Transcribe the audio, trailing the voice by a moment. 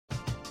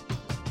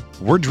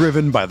We're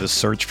driven by the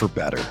search for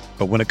better.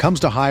 But when it comes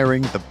to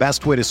hiring, the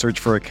best way to search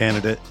for a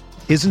candidate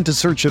isn't to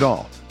search at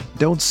all.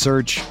 Don't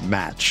search,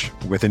 match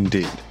with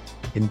Indeed.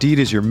 Indeed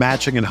is your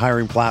matching and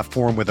hiring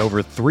platform with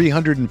over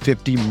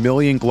 350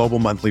 million global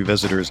monthly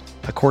visitors,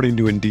 according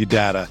to Indeed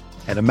data,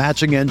 and a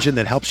matching engine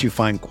that helps you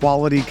find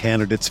quality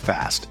candidates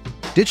fast.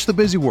 Ditch the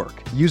busy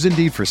work. Use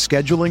Indeed for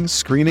scheduling,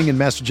 screening, and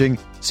messaging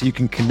so you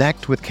can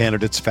connect with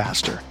candidates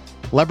faster.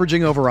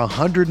 Leveraging over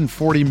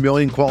 140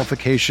 million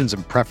qualifications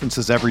and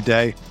preferences every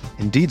day,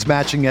 Indeed's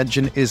matching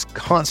engine is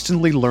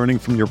constantly learning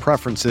from your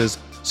preferences,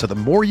 so the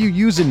more you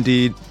use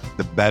Indeed,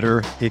 the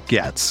better it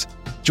gets.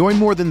 Join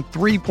more than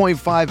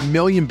 3.5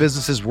 million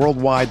businesses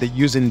worldwide that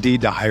use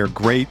Indeed to hire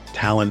great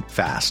talent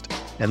fast.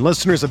 And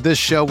listeners of this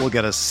show will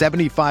get a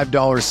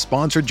 $75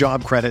 sponsored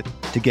job credit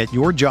to get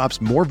your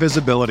jobs more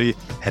visibility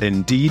at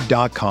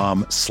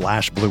Indeed.com/Blue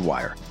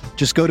Wire.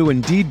 Just go to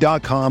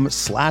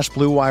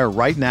Indeed.com/Blue Wire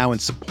right now and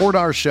support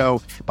our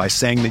show by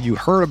saying that you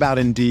heard about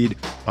Indeed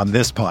on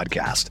this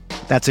podcast.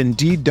 That's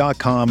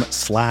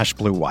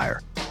Indeed.com/Blue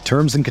Wire.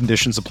 Terms and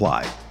conditions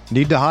apply.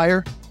 Need to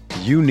hire?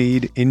 You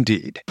need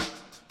Indeed.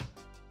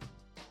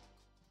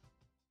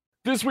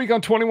 This week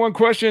on 21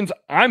 Questions,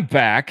 I'm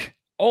back.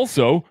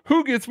 Also,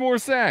 who gets more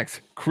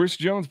sacks? Chris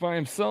Jones by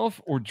himself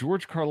or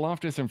George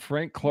Karlaftis and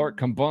Frank Clark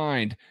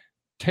combined?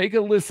 Take a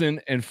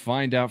listen and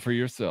find out for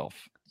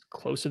yourself.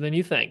 Closer than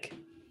you think.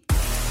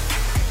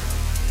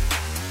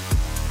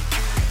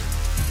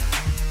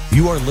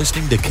 You are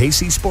listening to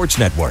KC Sports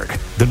Network,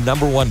 the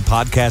 #1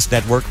 podcast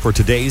network for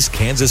today's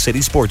Kansas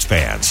City sports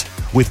fans.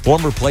 With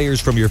former players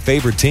from your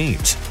favorite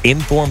teams,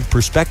 informed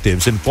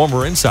perspectives, and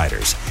former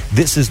insiders,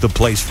 this is the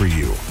place for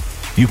you.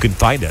 You can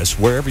find us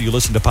wherever you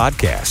listen to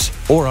podcasts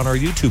or on our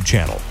YouTube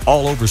channel,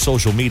 all over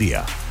social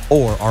media,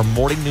 or our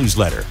morning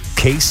newsletter,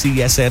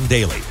 KCSN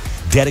Daily,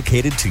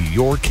 dedicated to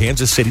your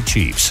Kansas City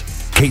Chiefs.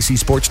 KC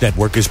Sports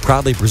Network is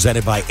proudly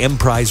presented by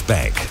Emprise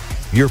Bank,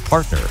 your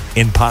partner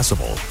in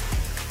possible.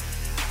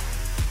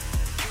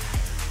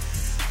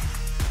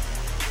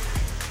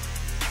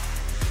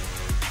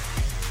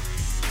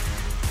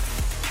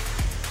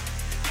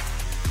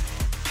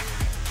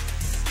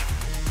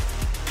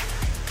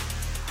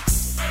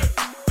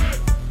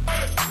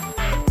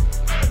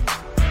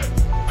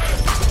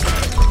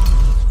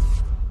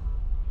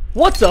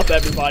 What's up,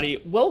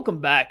 everybody? Welcome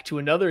back to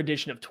another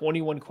edition of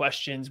 21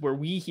 Questions, where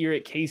we here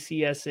at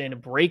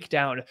KCSN break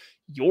down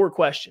your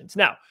questions.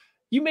 Now,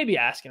 you may be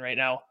asking right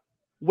now,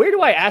 where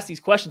do I ask these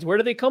questions? Where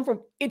do they come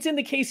from? It's in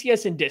the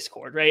KCSN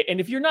Discord, right?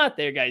 And if you're not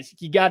there, guys,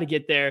 you got to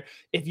get there.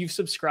 If you've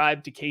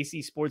subscribed to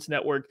KC Sports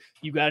Network,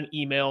 you got an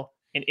email,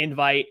 an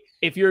invite.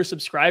 If you're a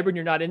subscriber and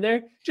you're not in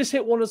there, just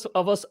hit one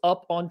of us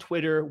up on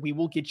Twitter. We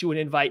will get you an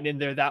invite in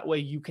there. That way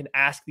you can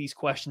ask these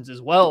questions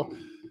as well.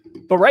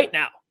 But right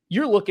now,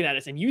 you're looking at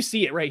us and you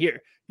see it right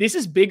here. This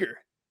is bigger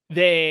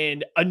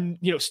than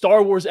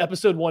Star Wars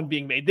Episode 1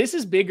 being made. This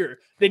is bigger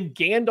than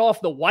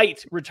Gandalf the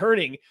White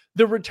returning.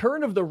 The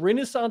return of the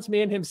Renaissance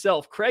man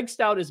himself. Craig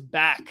Stout is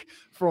back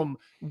from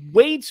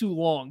way too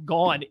long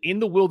gone in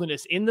the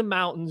wilderness, in the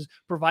mountains,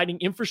 providing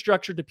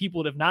infrastructure to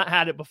people that have not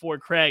had it before.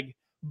 Craig,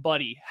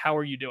 buddy, how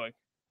are you doing?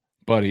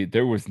 Buddy,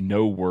 there was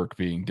no work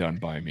being done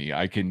by me.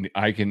 I can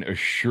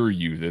assure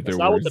you that there was. That's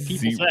not what the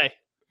people say.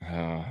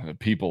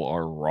 People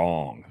are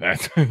wrong.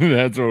 That's what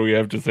we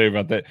have to say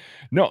about that.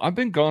 No, I've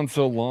been gone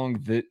so long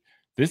that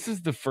this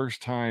is the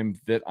first time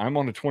that I'm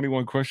on a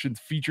 21 Questions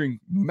featuring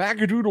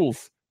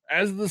Macadoodles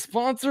as the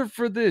sponsor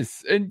for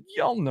this. And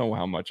y'all know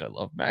how much I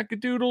love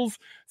Macadoodles.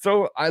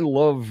 So I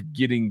love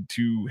getting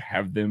to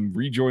have them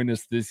rejoin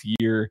us this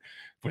year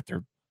with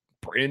their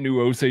brand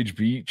new Osage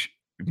Beach,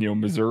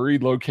 Missouri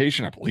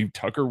location. I believe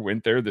Tucker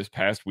went there this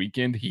past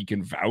weekend. He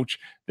can vouch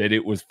that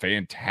it was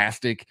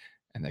fantastic.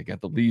 And they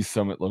got the Lee's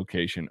Summit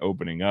location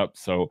opening up.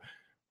 So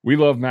we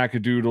love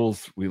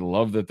Macadoodles. We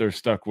love that they're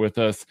stuck with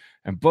us.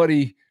 And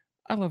buddy,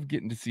 I love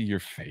getting to see your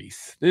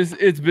face.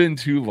 It's been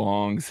too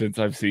long since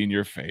I've seen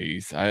your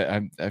face.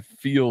 I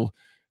feel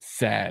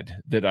sad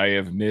that I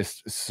have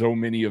missed so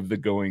many of the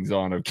goings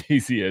on of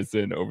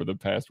KCSN over the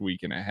past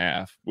week and a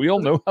half. We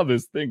all know how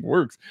this thing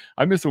works.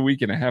 I miss a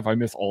week and a half. I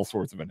miss all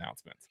sorts of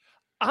announcements.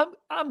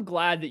 I'm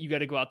glad that you got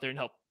to go out there and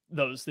help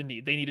those that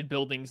need. They needed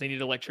buildings, they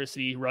needed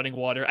electricity, running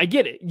water. I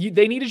get it.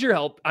 They needed your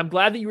help. I'm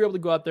glad that you were able to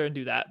go out there and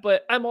do that.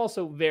 But I'm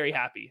also very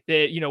happy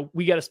that,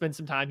 we got to spend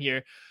some time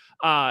here.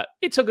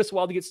 It took us a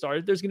while to get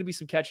started. There's going to be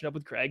some catching up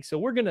with Craig. So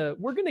we're going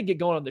to get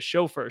going on the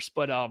show first.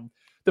 But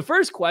the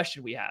first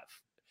question we have,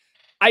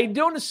 I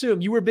don't assume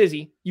you were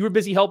busy. You were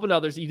busy helping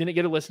others. You didn't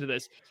get to listen to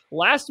this.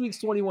 Last week's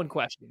 21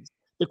 Questions.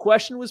 The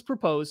question was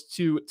proposed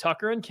to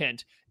Tucker and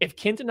Kent. If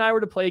Kent and I were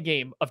to play a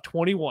game of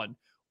 21,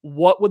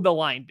 what would the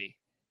line be?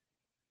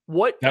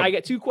 I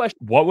got two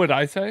questions. What would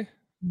I say?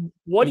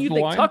 What do you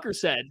think Tucker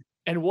said?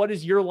 And what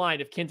is your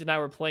line if Kent and I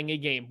were playing a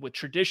game with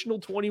traditional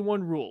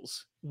 21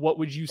 rules? What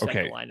would you set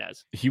the line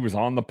as? He was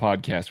on the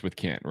podcast with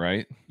Kent,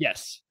 right?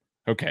 Yes.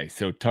 Okay,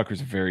 so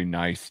Tucker's a very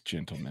nice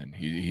gentleman.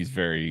 He's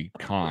very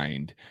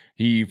kind.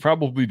 He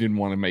probably didn't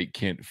want to make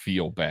Kent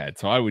feel bad.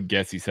 So I would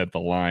guess he set the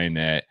line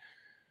at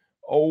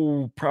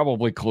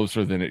Probably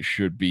closer than it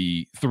should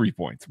be. 3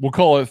 points. We'll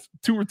call it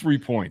 2 or 3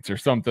 points or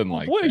something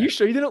like Boy, that. are you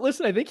sure you didn't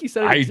listen? I think he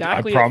said it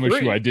exactly. I promise at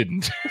 3. you I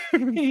didn't.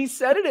 He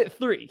said it at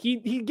 3.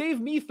 He gave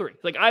me 3.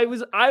 Like I'm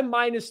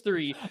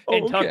 -3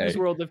 in Tucker's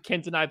world of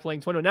Kent and I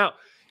playing 21. Now,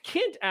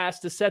 Kent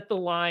asked to set the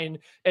line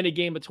in a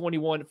game of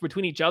 21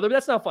 between each other, but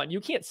that's not fun. You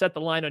can't set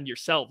the line on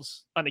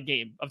yourselves on a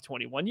game of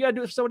 21. You got to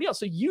do it for somebody else.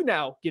 So you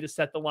now get to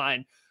set the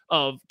line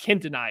of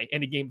Kent and I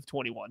in a game of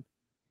 21.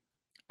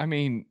 I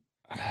mean,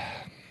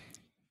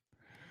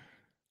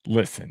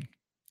 listen,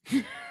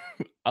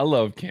 I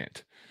love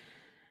Kent.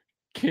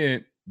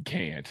 Kent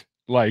can't.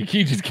 Like,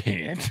 he just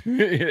can't.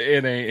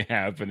 It ain't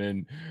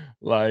happening.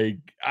 Like,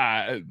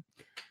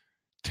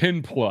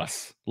 10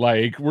 plus.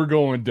 Like, we're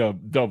going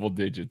double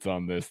digits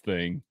on this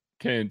thing.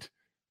 Kent,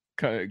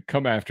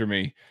 come after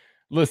me.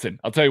 Listen,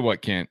 I'll tell you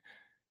what, Kent.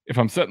 If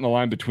I'm setting the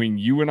line between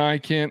you and I,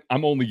 Kent,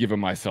 I'm only giving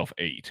myself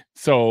 8.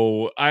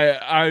 So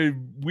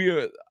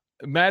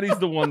Maddie's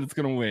the one that's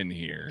going to win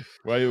here.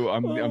 Well,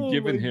 I'm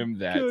giving him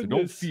that. Goodness. So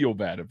don't feel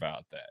bad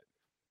about that.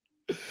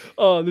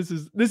 Oh, this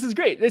is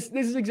great. This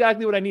is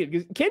exactly what I need,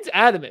 because Kent's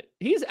adamant.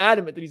 He's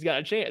adamant that he's got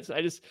a chance.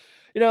 I just,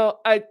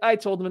 I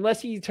told him,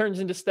 unless he turns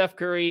into Steph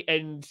Curry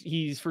and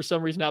he's for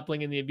some reason not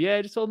playing in the NBA,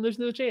 I just told him there's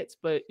no chance.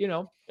 But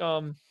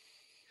so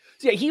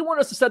yeah, he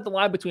wanted us to set the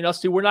line between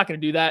us two. We're not going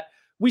to do that.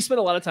 We spent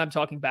a lot of time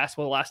talking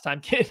basketball the last time.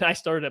 Kent and I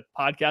started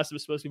a podcast that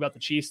was supposed to be about the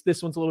Chiefs.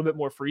 This one's a little bit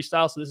more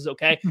freestyle, so this is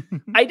okay.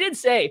 I did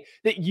say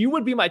that you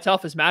would be my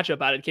toughest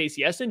matchup out of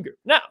KCSN group.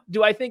 Now,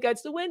 do I think I'd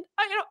still win?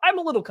 I'm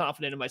a little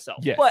confident in myself.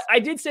 Yes. But I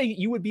did say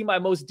you would be my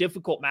most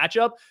difficult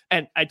matchup,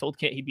 and I told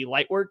Kent he'd be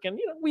light work, and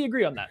we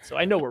agree on that. So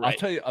I know we're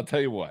right. I'll tell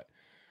you what.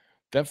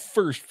 That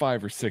first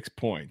 5 or 6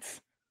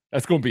 points,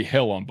 that's going to be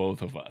hell on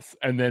both of us.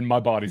 And then my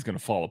body's going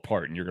to fall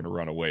apart and you're going to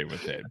run away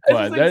with it.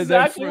 But that's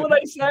exactly what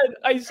I said.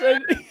 I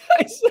said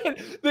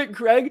that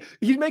Craig,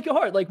 he'd make it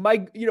hard. Like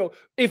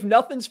if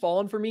nothing's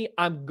falling for me,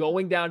 I'm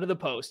going down to the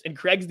post. And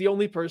Craig's the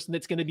only person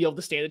that's going to be able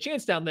to stand a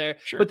chance down there.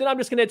 Sure. But then I'm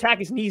just going to attack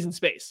his knees in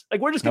space.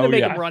 Like, we're just going to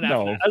make him run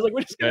after that. I was like,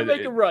 we're just going to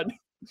make him run.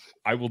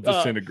 I will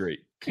disintegrate.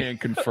 Can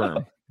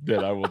confirm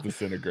that I will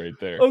disintegrate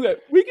there. Okay,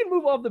 we can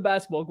move off the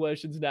basketball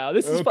questions now.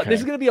 This is fun. This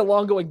is going to be a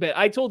long going bit.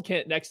 I told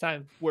Kent next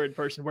time we're in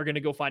person, we're going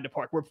to go find a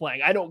park. We're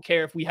playing. I don't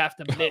care if we have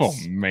to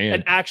miss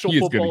an actual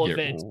football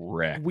event.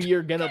 We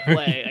are going to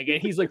play.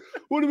 Again, he's like,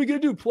 what are we going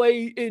to do?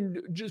 Play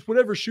in just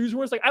whatever shoes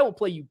we're in? It's like, I will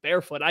play you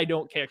barefoot. I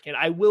don't care, Kent.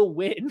 I will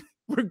win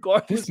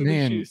regardless of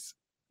the shoes.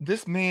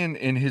 This man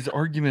and his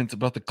arguments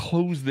about the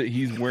clothes that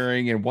he's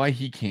wearing and why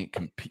he can't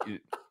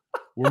compete.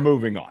 We're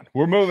moving on.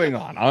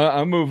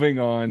 I'm moving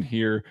on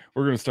here.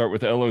 We're going to start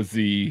with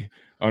LOZ_Z-Man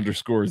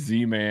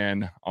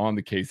on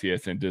the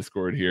KCSN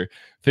Discord here.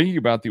 Thinking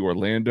about the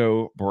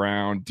Orlando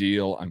Brown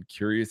deal, I'm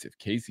curious if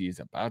Casey is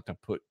about to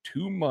put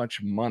too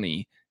much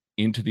money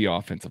into the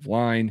offensive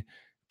line.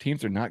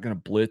 Teams are not going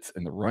to blitz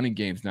and the running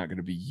game's not going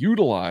to be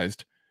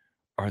utilized.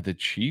 Are the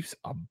Chiefs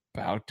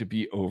about to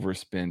be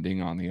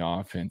overspending on the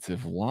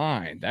offensive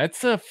line?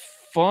 That's a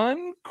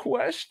fun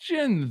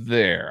question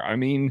there. I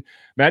mean,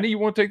 Maddie, you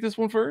want to take this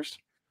one first?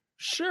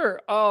 Sure.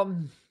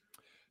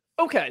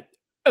 Okay.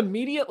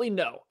 Immediately,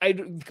 no.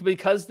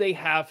 Because they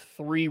have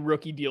 3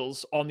 rookie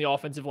deals on the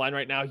offensive line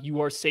right now,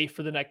 you are safe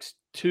for the next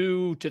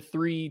 2 to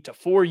 3 to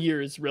 4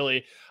 years,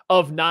 really,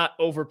 of not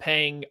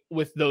overpaying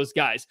with those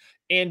guys.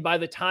 And by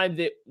the time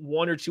that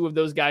 1 or 2 of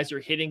those guys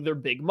are hitting their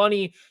big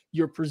money,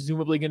 you're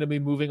presumably going to be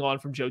moving on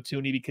from Joe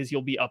Thuney because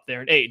you'll be up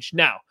there in age.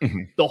 Now,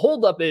 the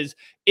holdup is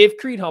if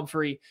Creed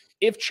Humphrey,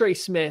 if Trey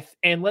Smith,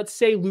 and let's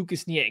say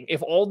Lucas Niang,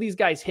 if all these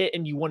guys hit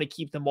and you want to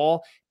keep them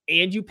all,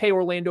 and you pay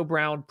Orlando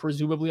Brown,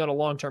 presumably on a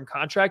long-term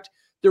contract,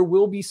 there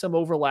will be some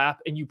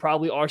overlap, and you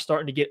probably are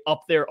starting to get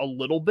up there a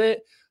little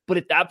bit. But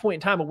at that point in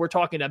time, when we're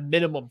talking a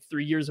minimum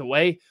 3 years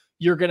away,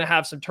 you're going to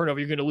have some turnover.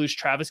 You're going to lose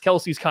Travis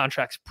Kelce's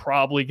contract's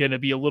probably going to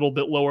be a little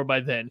bit lower by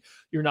then.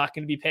 You're not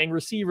going to be paying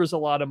receivers a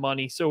lot of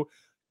money. So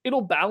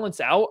it'll balance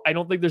out. I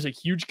don't think there's a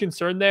huge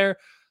concern there.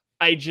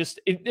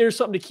 There's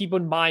something to keep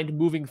in mind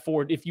moving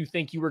forward. If you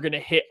think you were going to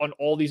hit on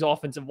all these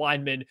offensive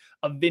linemen,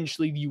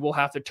 eventually you will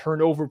have to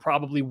turn over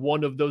probably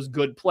one of those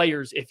good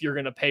players if you're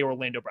going to pay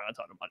Orlando Brown a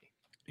ton of money.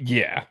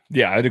 Yeah,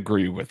 I'd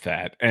agree with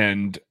that.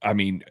 And I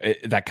mean,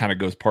 that kind of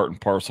goes part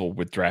and parcel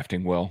with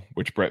drafting well,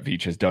 which Brett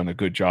Veach has done a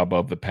good job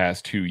of the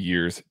past 2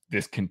 years.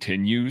 This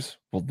continues.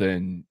 Well,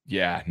 then,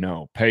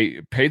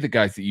 pay the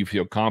guys that you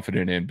feel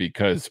confident in,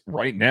 because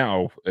right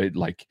now,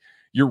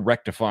 you're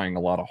rectifying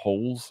a lot of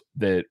holes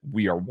that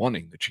we are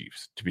wanting the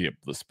Chiefs to be able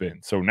to spin.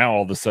 So now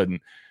all of a sudden,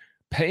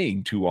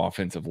 paying 2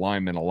 offensive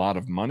linemen a lot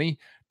of money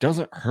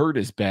doesn't hurt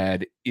as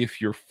bad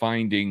if you're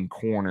finding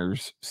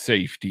corners,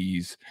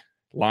 safeties,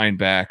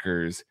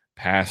 linebackers,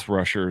 pass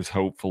rushers.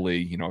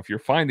 Hopefully, if you're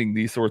finding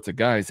these sorts of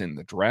guys in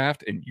the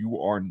draft and you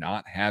are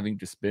not having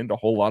to spend a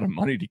whole lot of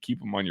money to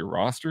keep them on your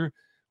roster,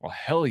 well,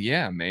 hell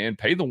yeah, man,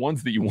 pay the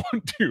ones that you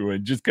want to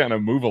and just kind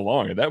of move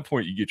along. At that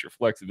point, you get your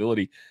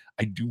flexibility.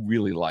 I do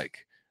really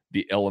like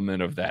the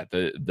element of that.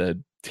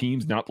 The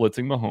team's not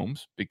blitzing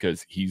Mahomes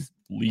because he's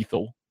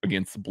lethal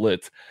against the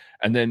blitz.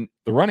 And then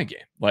the running game,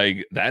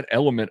 like that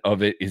element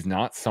of it is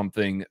not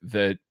something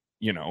that,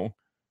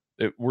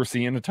 that we're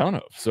seeing a ton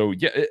of. So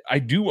yeah, I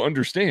do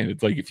understand.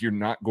 It's like, if you're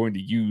not going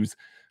to use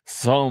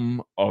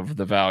some of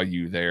the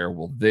value there,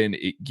 well, then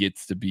it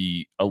gets to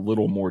be a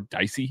little more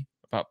dicey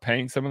about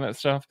paying some of that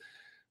stuff.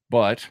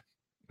 But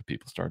if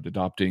people start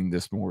adopting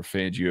this more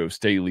Fangio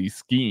Staley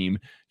scheme,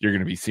 you're going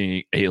to be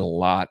seeing a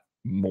lot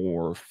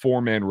more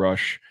 4-man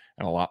rush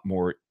and a lot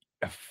more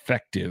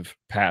effective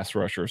pass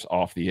rushers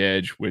off the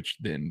edge, which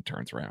then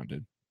turns around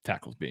to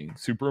tackles being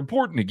super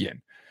important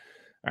again.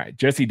 All right,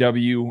 Jesse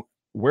W.,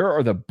 where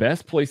are the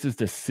best places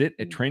to sit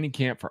at training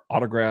camp for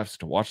autographs,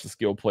 to watch the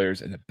skill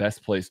players, and the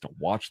best place to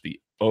watch the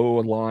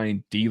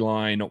O-line,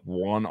 D-line,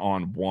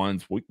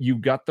 one-on-ones? Well, you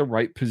got the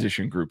right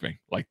position grouping.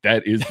 Like,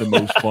 that is the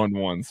most fun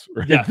ones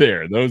right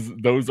there.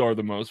 Those are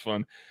the most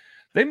fun.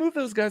 They move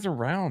those guys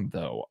around,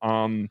 though.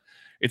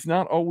 It's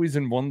not always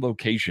in one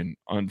location,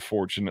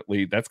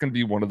 unfortunately. That's going to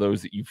be one of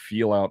those that you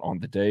feel out on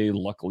the day.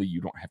 Luckily,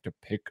 you don't have to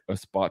pick a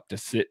spot to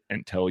sit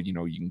until, you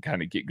can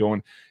kind of get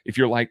going. If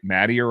you're like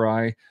Maddie or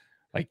I,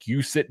 like,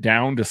 you sit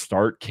down to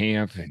start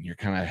camp and you're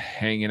kind of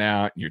hanging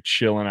out and you're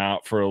chilling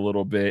out for a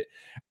little bit,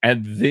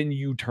 and then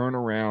you turn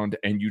around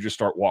and you just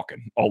start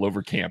walking all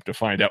over camp to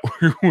find out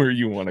where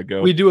you want to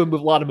go. We do a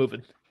lot of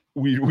moving.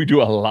 We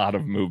do a lot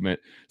of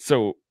movement.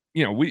 So,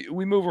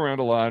 we move around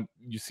a lot.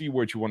 You see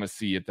what you want to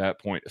see at that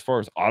point. As far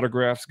as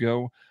autographs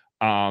go,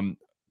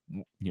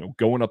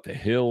 going up the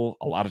hill,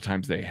 a lot of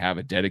times they have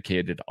a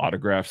dedicated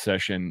autograph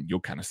session.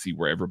 You'll kind of see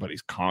where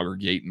everybody's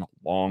congregating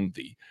along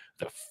the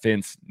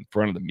fence in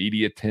front of the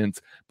media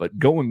tents. But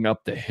going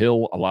up the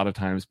hill, a lot of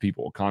times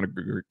people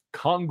will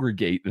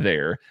congregate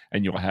there,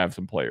 and you'll have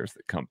some players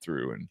that come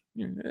through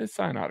and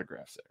sign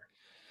autographs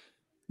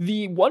there.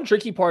 The one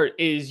tricky part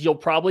is you'll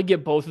probably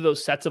get both of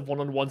those sets of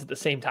one-on-ones at the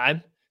same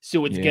time.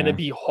 So it's going to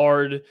be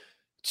hard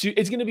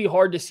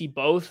to see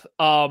both.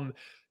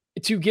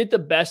 To get the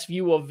best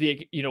view of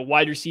the,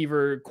 wide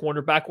receiver,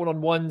 cornerback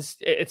one-on-ones,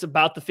 it's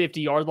about the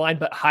 50-yard line,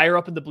 but higher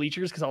up in the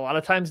bleachers, because a lot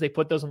of times they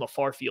put those on the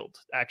far field,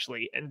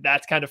 actually. And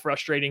that's kind of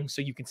frustrating.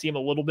 So you can see them a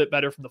little bit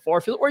better from the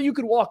far field, or you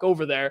could walk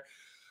over there.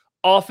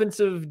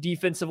 Offensive,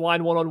 defensive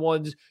line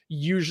one-on-ones,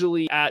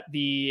 usually at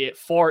the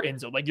far end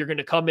zone. Like, you're going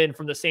to come in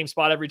from the same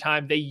spot every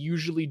time. They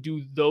usually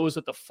do those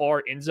at the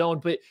far end zone,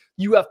 but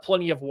you have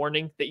plenty of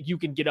warning that you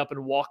can get up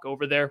and walk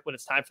over there when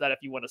it's time for that if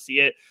you want to see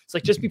it. It's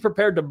like, just be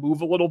prepared to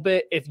move a little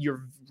bit if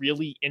you're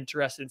really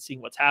interested in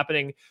seeing what's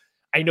happening.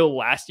 I know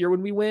last year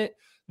when we went,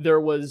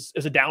 it was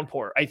a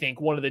downpour, I think,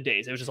 one of the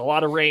days. It was just a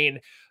lot of rain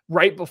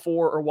right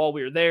before or while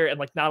we were there, and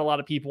like, not a lot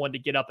of people wanted to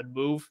get up and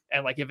move.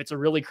 And like, if it's a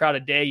really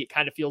crowded day, it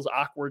kind of feels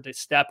awkward to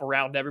step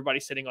around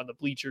everybody sitting on the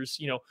bleachers.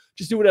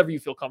 Just do whatever you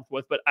feel comfortable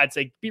with, but I'd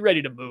say be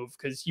ready to move,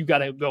 because you got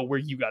to go where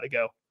you got to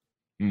go.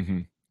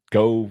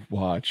 Go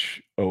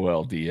watch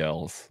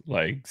OLDLs,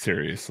 like,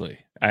 seriously.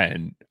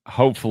 And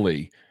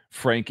hopefully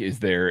Frank is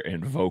there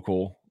and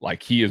vocal.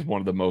 Like, he is one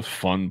of the most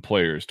fun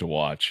players to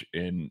watch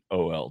in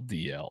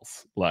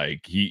OLDLs.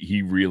 Like,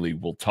 he really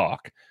will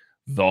talk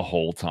the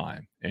whole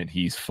time, and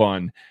he's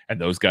fun,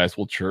 and those guys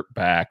will chirp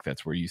back.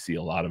 That's where you see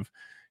a lot of,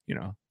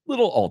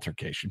 little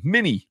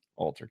mini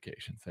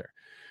altercations there.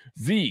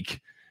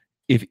 Zeke,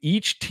 if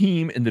each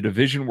team in the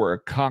division were a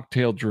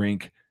cocktail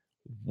drink,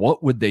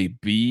 what would they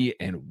be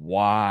and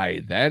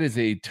why? That is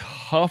a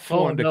tough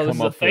one to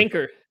come up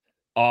with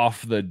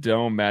off the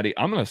dome, Maddie.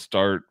 I'm going to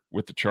start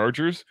with the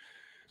Chargers.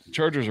 The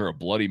Chargers are a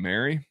Bloody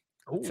Mary.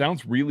 Ooh.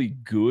 Sounds really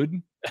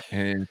good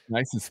and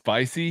nice and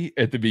spicy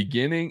at the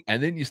beginning,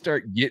 and then you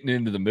start getting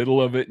into the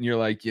middle of it, and you're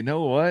like, you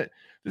know what?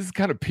 This is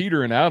kind of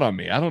petering out on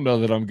me. I don't know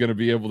that I'm going to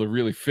be able to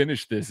really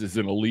finish this as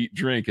an elite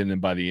drink. And then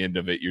by the end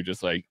of it, you're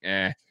just like,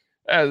 that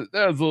was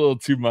a little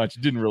too much.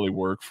 It didn't really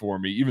work for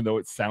me, even though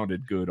it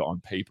sounded good on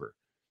paper.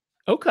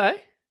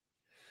 Okay.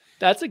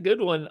 That's a good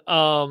one.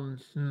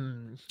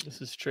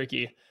 This is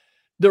tricky.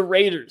 The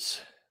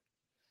Raiders.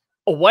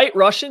 A White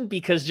Russian,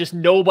 because just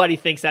nobody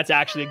thinks that's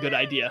actually a good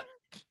idea.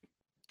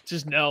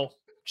 Just no.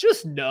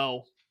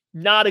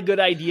 Not a good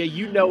idea.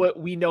 You know it.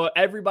 We know it.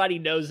 Everybody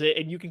knows it.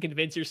 And you can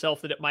convince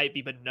yourself that it might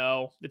be, but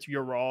no,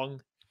 you're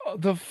wrong.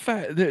 The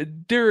fact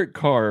that Derek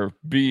Carr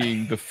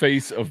being the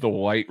face of the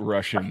White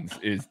Russians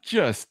is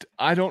just,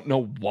 I don't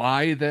know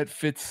why that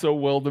fits so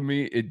well to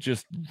me. It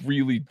just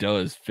really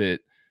does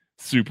fit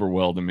super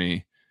well to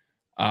me.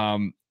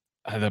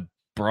 The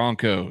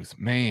Broncos,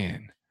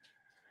 man.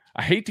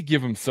 I hate to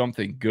give them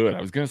something good.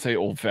 I was going to say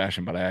old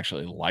fashioned, but I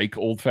actually like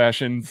old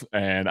fashions,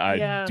 and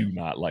I do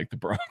not like the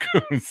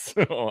Broncos.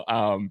 So,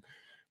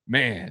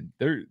 man,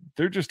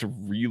 they're just a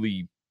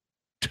really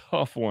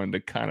tough one to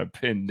kind of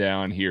pin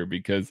down here,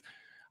 because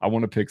I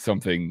want to pick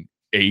something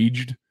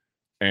aged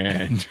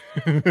and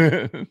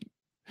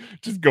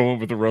just going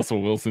with the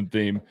Russell Wilson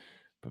theme.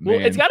 But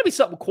man, it's got to be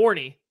something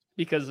corny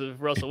because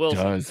of Russell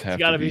Wilson. It's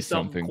got to be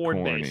something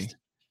corny.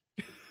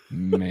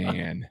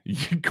 Man,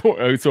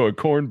 so a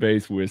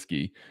corn-based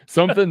whiskey,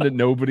 something that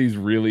nobody's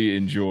really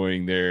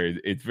enjoying there.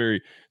 It's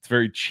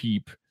very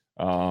cheap.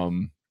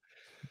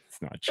 It's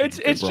It's not cheap.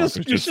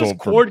 It's just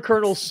corn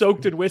kernels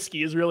soaked in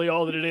whiskey is really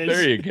all that it is.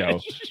 There you go.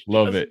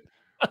 Love it.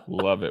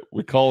 Love it.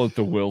 We call it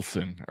the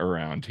Wilson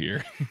around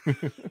here. we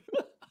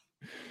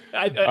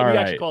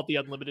actually call it the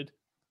unlimited.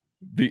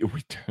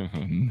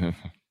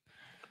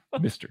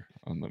 Mr.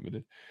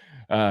 Unlimited.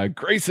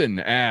 Grayson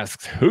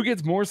asks, who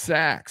gets more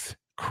sacks,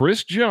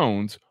 Chris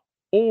Jones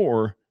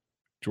or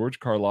George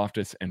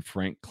Karlaftis and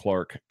Frank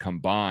Clark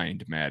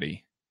combined,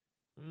 Maddie?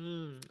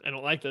 I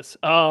don't like this.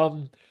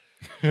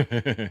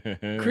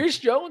 Chris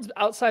Jones,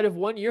 outside of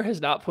 1 year, has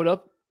not put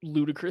up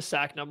ludicrous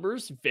sack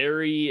numbers.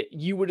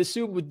 You would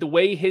assume with the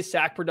way his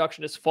sack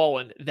production has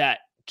fallen that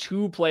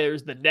two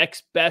players, the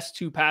next best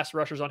two pass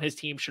rushers on his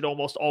team, should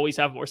almost always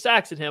have more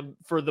sacks than him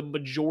for the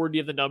majority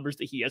of the numbers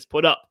that he has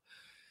put up.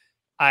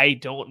 I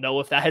don't know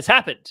if that has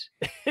happened,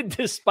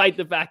 despite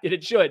the fact that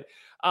it should.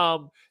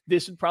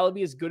 This would probably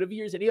be as good of a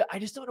year as any. I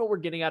just don't know what we're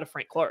getting out of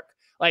Frank Clark.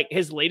 Like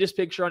his latest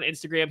picture on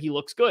Instagram, he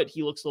looks good.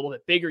 He looks a little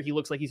bit bigger. He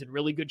looks like he's in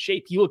really good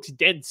shape. He looks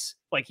dense.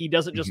 Like he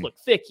doesn't just look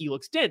thick. He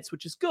looks dense,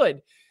 which is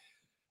good.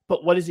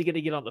 But what is he going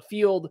to get on the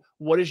field?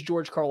 What is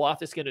George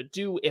Karlaftis going to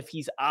do if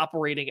he's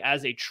operating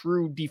as a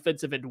true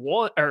defensive end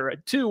 1 or a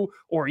 2,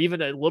 or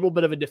even a little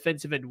bit of a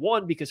defensive end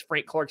 1 because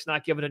Frank Clark's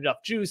not given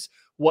enough juice?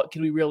 What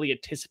can we really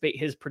anticipate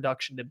his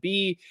production to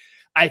be?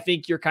 I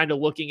think you're kind of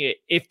looking at,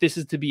 if this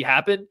is to be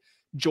happen,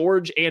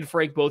 George and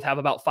Frank both have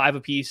about 5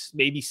 apiece,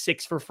 maybe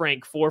 6 for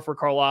Frank, 4 for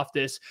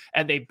Karlaftis,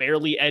 and they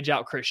barely edge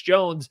out Chris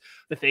Jones.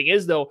 The thing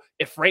is, though,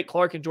 if Frank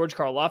Clark and George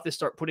Karlaftis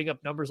start putting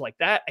up numbers like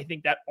that, I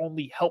think that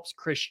only helps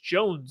Chris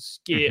Jones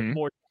get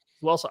more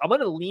as well. So I'm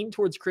going to lean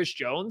towards Chris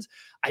Jones.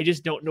 I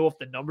just don't know if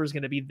the number is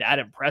going to be that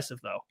impressive,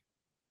 though.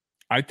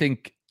 I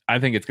think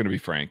it's going to be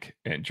Frank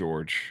and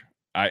George.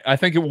 I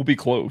think it will be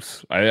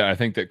close. I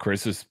think that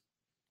Chris is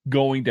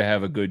going to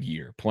have a good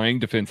year playing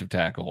defensive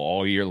tackle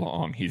all year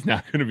long. He's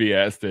not going to be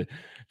asked to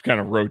kind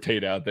of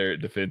rotate out there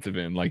at defensive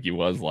end like he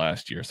was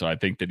last year. So I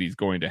think that he's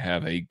going to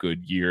have a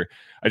good year.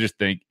 I just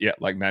think,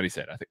 like Maddie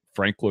said, I think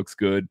Frank looks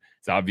good.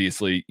 It's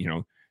obviously, he's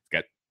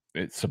got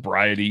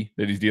sobriety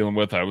that he's dealing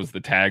with. I was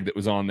the tag that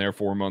was on there,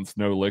 4 months,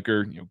 no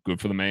liquor, good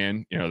for the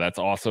man. That's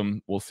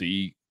awesome. We'll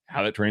see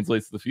how that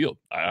translates to the field.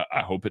 I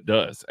hope it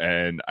does.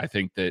 And I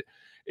think that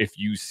if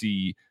you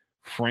see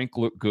Frank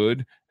look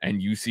good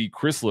and you see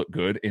Chris look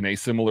good in a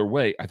similar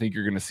way, I think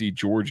you're going to see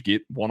George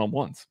get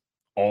one-on-ones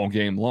all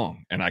game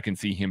long. And I can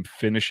see him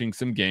finishing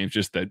some games,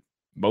 just that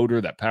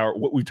motor, that power,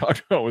 what we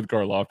talked about with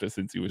Karlaftis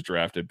since he was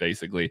drafted,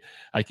 basically.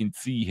 I can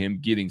see him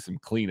getting some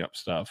cleanup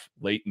stuff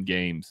late in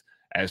games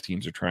as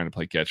teams are trying to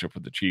play catch up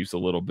with the Chiefs a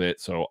little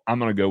bit. So I'm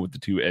going to go with the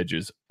 2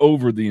 edges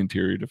over the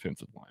interior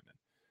defensive lineman.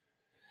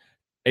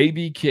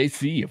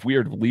 ABKC, if we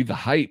are to believe the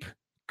hype,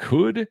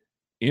 could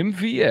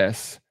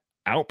MVS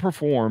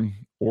outperform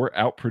or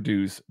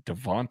outproduce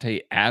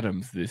Davante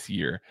Adams this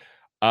year?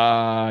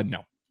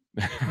 No.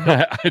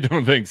 I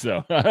don't think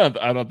so. I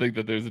don't think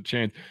that there's a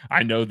chance.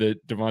 I know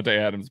that Davante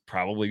Adams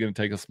probably going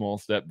to take a small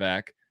step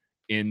back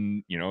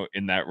in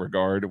that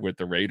regard with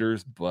the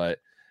Raiders, but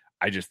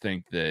I just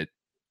think that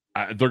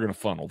they're going to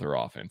funnel their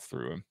offense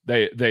through him.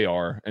 They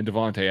are, and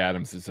Davante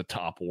Adams is a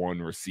top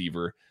 1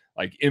 receiver.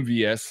 Like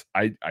MVS,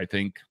 I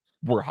think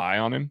we're high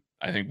on him.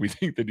 I think we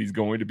think that he's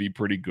going to be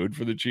pretty good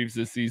for the Chiefs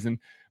this season.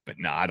 But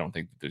no, I don't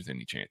think that there's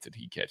any chance that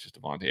he catches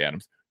Davante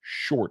Adams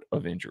short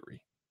of injury.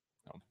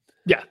 No.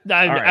 Yeah,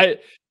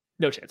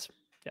 no chance.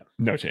 Yeah,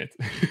 no chance.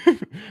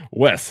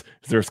 Wes,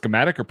 is there a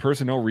schematic or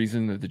personnel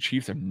reason that the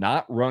Chiefs have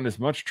not run as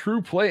much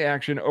true play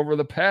action over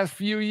the past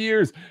few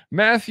years?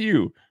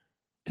 Matthew,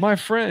 my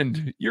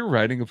friend, you're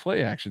writing a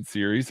play action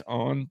series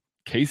on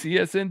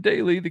KCSN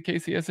Daily, the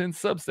KCSN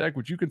Substack,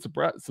 which you can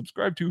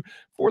subscribe to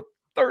for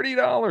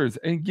 $30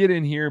 and get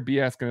in here,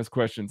 be asking us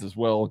questions as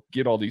well,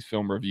 get all these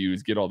film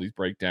reviews, get all these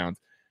breakdowns.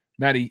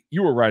 Maddie,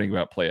 you were writing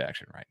about play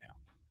action right now.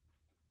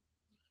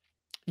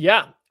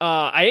 Yeah,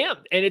 I am.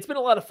 And it's been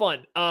a lot of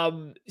fun.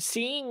 I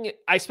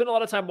spent a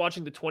lot of time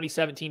watching the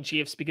 2017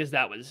 Chiefs because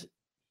that was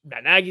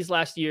Matt Nagy's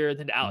last year,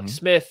 then Alex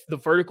Smith. The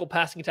vertical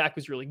passing attack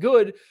was really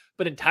good,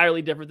 but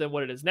entirely different than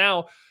what it is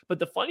now. But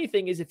the funny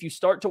thing is, if you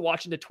start to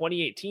watch into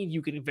 2018,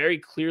 you can very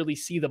clearly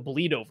see the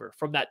bleed over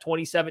from that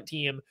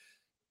 2017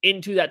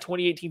 into that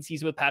 2018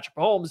 season with Patrick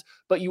Mahomes,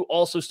 but you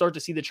also start to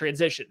see the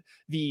transition.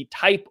 The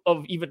type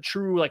of even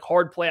true like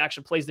hard play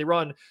action plays they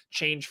run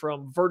change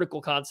from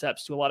vertical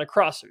concepts to a lot of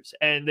crossers.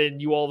 And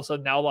then you all of a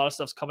sudden now a lot of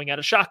stuff's coming out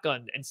of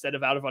shotgun instead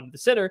of out of under the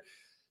center.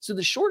 So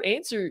the short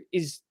answer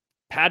is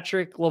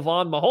Patrick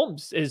LeVon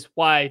Mahomes is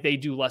why they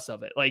do less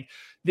of it. Like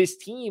this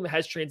team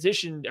has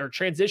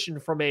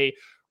transitioned from a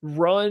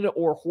run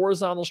or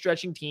horizontal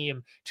stretching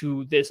team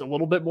to this a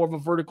little bit more of a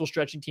vertical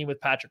stretching team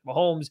with Patrick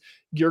Mahomes.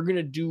 You're going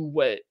to do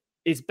what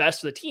is best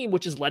for the team,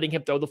 which is letting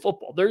him throw the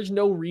football. There's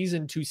no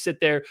reason to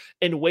sit there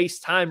and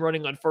waste time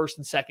running on 1st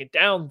and 2nd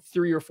down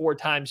 3 or 4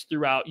 times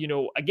throughout,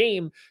 a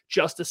game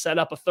just to set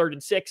up a 3rd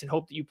and 6 and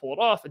hope that you pull it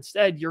off.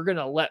 Instead, you're going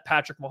to let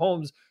Patrick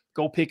Mahomes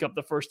go pick up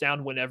the 1st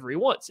down whenever he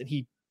wants. And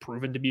he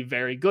proven to be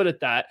very good at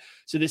that.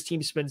 So this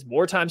team spends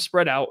more time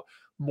spread out,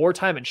 more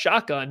time in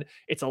shotgun,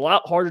 it's a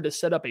lot harder to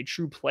set up a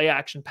true play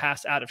action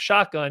pass out of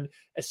shotgun,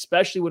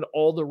 especially when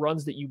all the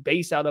runs that you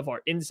base out of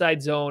are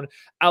inside zone,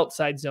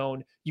 outside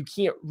zone. You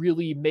can't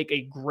really make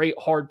a great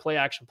hard play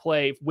action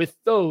play with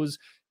those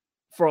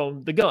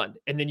from the gun.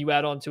 And then you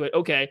add on to it,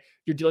 okay,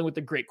 you're dealing with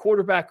a great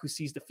quarterback who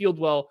sees the field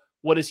well.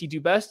 What does he do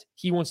best?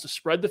 He wants to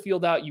spread the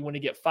field out. You want to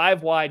get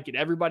 5 wide, get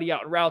everybody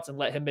out in routes, and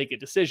let him make a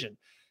decision.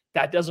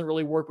 That doesn't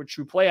really work with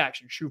true play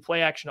action. True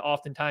play action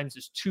oftentimes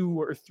is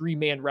 2 or 3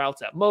 man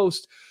routes at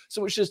most.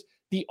 So it's just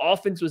the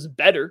offense was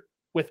better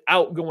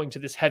without going to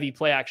this heavy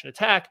play action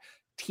attack.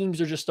 Teams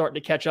are just starting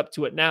to catch up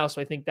to it now.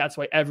 So I think that's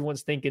why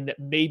everyone's thinking that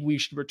maybe we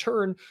should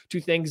return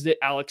to things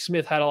that Alex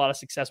Smith had a lot of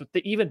success with,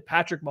 that even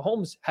Patrick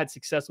Mahomes had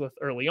success with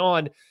early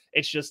on.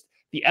 It's just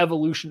the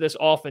evolution of this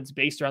offense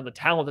based around the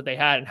talent that they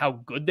had and how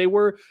good they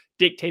were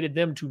dictated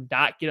them to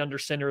not get under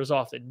center as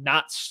often,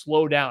 not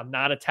slow down,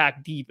 not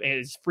attack deep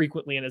as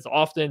frequently and as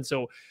often.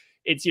 So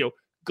it's,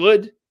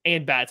 good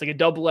and bad. It's like a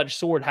double-edged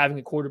sword having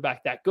a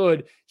quarterback that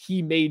good.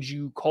 He made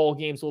you call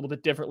games a little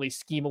bit differently,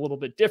 scheme a little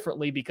bit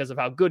differently because of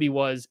how good he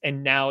was.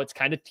 And now it's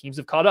kind of teams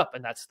have caught up,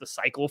 and that's the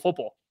cycle of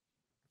football.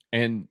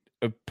 And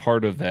a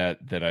part of that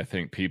I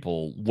think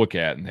people look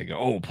at and they go,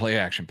 oh, play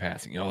action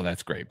passing. Oh,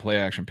 that's great. Play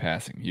action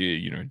passing.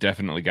 You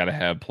definitely got to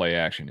have play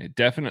action. It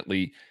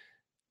definitely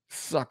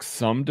sucks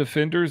some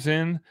defenders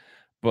in,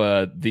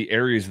 but the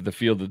areas of the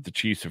field that the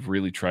Chiefs have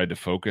really tried to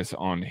focus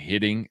on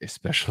hitting,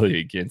 especially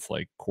against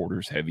like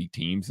quarters heavy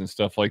teams and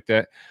stuff like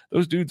that,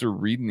 those dudes are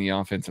reading the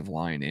offensive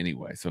line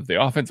anyway. So if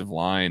the offensive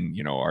line,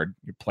 you're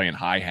playing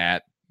high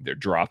hat, they're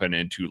dropping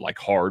into like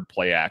hard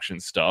play action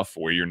stuff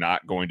where you're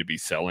not going to be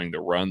selling the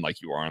run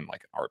like you are on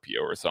like an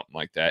RPO or something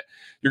like that.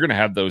 You're going to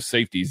have those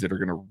safeties that are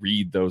going to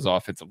read those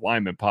offensive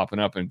linemen popping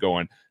up and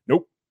going,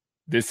 nope,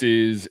 this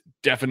is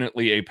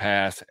definitely a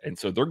pass. And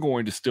so they're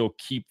going to still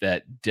keep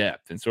that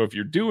depth. And so if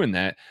you're doing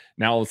that,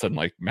 now all of a sudden,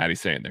 like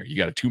Maddie's saying there, you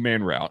got a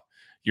 2-man route.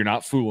 You're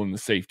not fooling the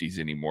safeties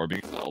anymore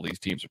because all these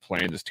teams are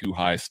playing this too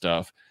high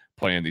stuff,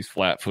 playing these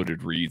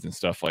flat-footed reads and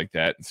stuff like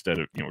that instead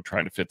of,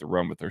 trying to fit the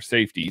run with their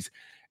safeties.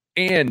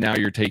 And now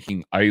you're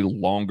taking a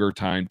longer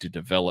time to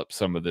develop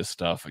some of this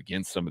stuff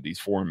against some of these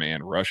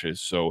 4-man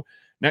rushes. So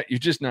now you're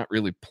just not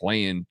really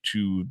playing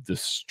to the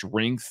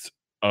strengths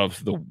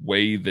of the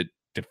way that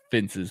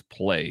defenses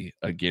play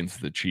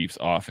against the Chiefs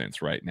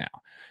offense right now.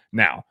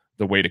 Now,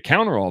 the way to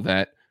counter all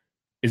that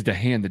is to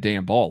hand the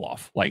damn ball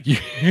off. Like you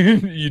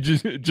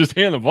just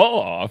hand the ball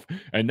off,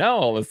 and now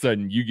all of a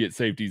sudden you get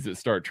safeties that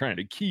start trying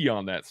to key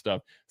on that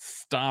stuff.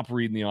 Stop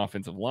reading the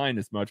offensive line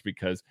as much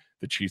because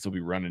the Chiefs will be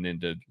running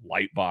into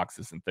light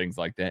boxes and things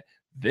like that.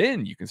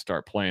 Then you can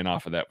start playing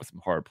off of that with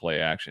some hard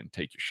play action,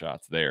 take your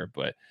shots there.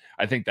 But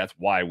I think that's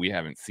why we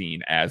haven't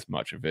seen as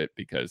much of it,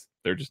 because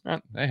they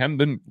haven't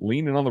been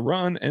leaning on the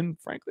run. And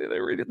frankly,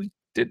 they really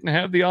didn't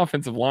have the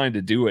offensive line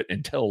to do it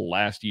until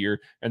last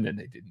year. And then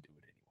they didn't do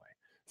it anyway.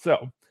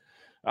 So,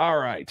 all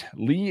right,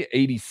 Lee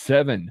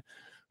 87.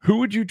 Who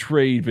would you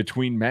trade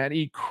between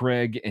Maddie,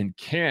 Craig, and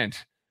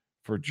Kent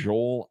for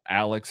Joel,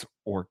 Alex,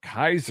 or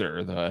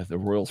Kaiser, the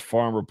Royals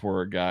Farm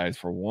Report guys,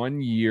 for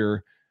 1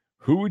 year?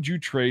 Who would you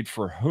trade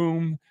for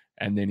whom?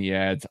 And then he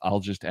adds, I'll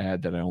just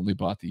add that I only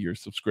bought the year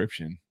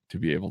subscription to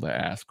be able to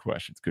ask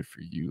questions. Good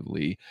for you,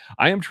 Lee.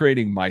 I am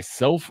trading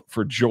myself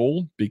for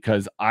Joel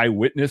because I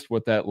witnessed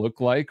what that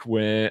looked like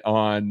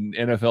on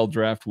NFL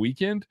draft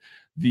weekend.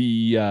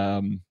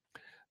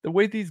 The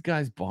way these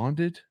guys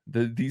bonded,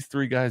 these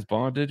 3 guys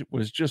bonded,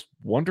 was just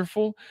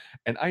wonderful.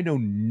 And I know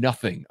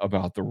nothing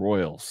about the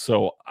Royals,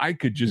 so I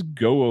could just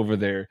go over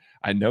there.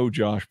 I know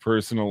Josh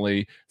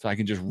personally, so I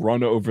can just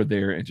run over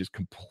there and just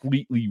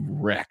completely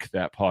wreck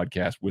that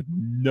podcast with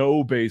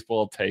no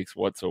baseball takes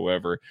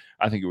whatsoever.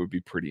 I think it would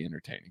be pretty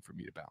entertaining for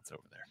me to bounce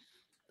over there.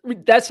 I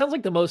mean, that sounds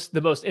like the most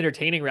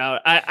entertaining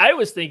route. I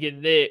was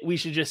thinking that we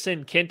should just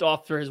send Kent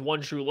off for his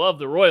one true love,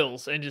 the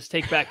Royals, and just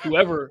take back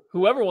whoever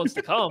wants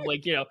to come.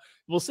 Like,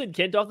 we'll send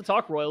Kent off to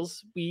talk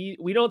Royals.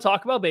 We don't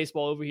talk about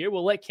baseball over here.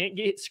 We'll let Kent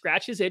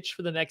scratch his itch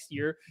for the next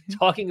year,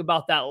 talking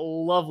about that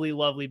lovely,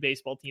 lovely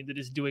baseball team that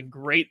is doing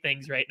great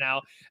things right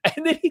now.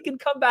 And then he can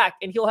come back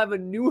and he'll have a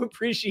new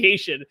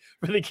appreciation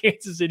for the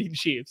Kansas City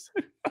Chiefs.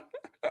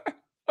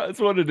 That's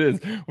what it is.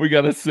 We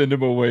got to send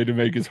him away to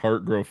make his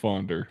heart grow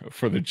fonder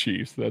for the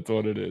Chiefs. That's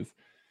what it is.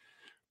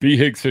 B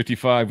Higgs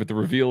 55 with the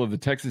reveal of the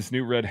Texas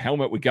New Red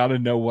helmet. We got to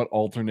know what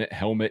alternate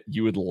helmet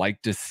you would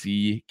like to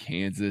see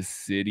Kansas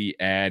City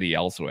add. He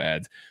also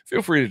adds,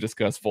 feel free to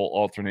discuss full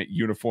alternate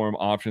uniform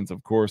options,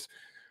 of course.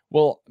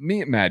 Well,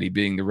 me and Maddie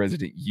being the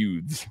resident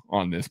youths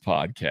on this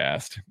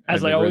podcast,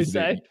 as I always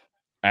say,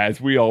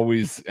 as we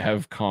always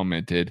have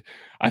commented,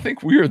 I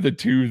think we are the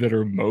 2 that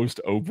are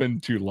most open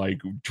to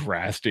like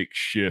drastic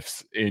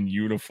shifts in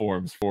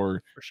uniforms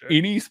for sure.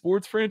 Any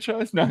sports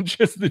franchise, not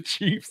just the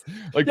Chiefs.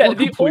 Like, yeah,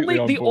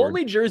 the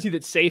only jersey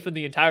that's safe in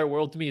the entire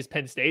world to me is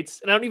Penn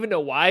State's, and I don't even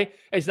know why.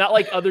 It's not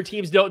like other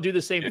teams don't do the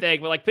same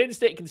thing, but like Penn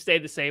State can stay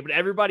the same, but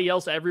everybody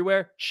else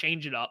everywhere,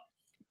 change it up.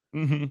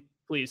 Mm-hmm.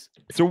 please.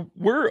 So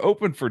we're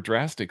open for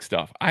drastic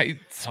stuff. I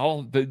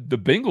saw the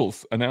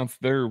Bengals announce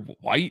their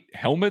white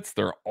helmets,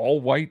 their all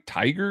white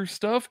tiger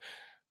stuff.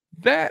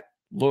 That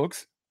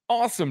looks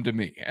awesome to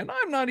me. And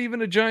I'm not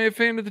even a giant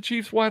fan of the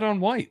Chiefs white on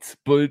whites,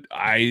 but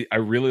I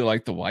really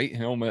like the white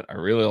helmet. I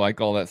really like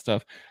all that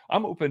stuff.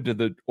 I'm open to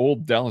the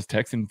old Dallas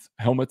Texans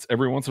helmets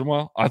every once in a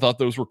while. I thought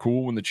those were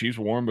cool when the Chiefs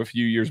wore them a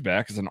few years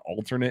back as an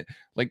alternate.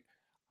 Like,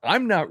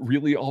 I'm not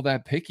really all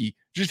that picky.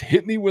 Just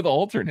hit me with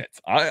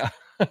alternates. I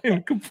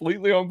am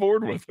completely on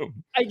board with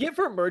them. I get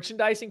for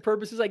merchandising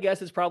purposes, I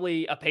guess it's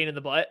probably a pain in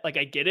the butt. Like,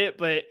 I get it,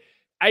 but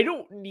I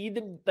don't need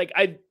them. Like,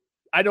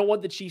 I don't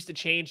want the Chiefs to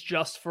change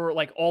just for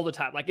like all the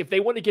time. Like, if they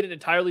want to get an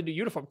entirely new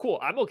uniform, cool.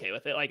 I'm okay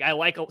with it. Like, I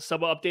like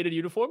some updated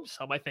uniforms.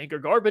 Some I think are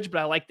garbage, but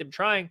I like them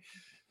trying.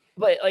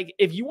 But like,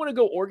 if you want to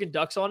go Oregon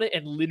Ducks on it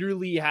and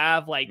literally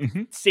have like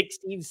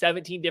 16,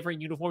 17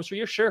 different uniforms for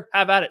you, sure,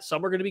 have at it.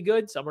 Some are going to be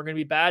good. Some are going to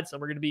be bad.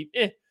 Some are going to be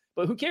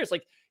but who cares?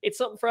 Like, it's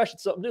something fresh.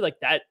 It's something new like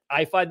that.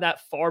 I find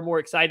that far more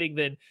exciting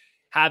than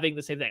having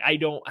the same thing. I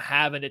don't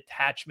have an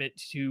attachment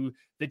to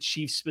the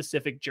Chiefs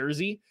specific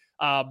jersey.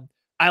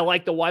 I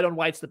like the white on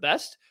whites the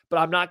best, but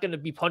I'm not going to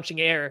be punching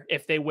air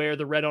if they wear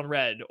the red on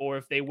red, or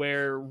if they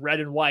wear red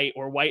and white,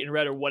 or white and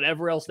red, or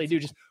whatever else they do.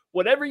 Just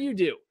whatever you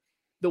do.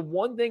 The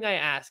one thing I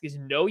ask is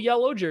no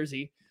yellow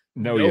jersey,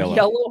 no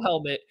yellow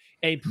helmet,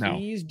 and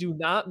please do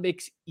not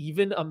mix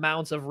even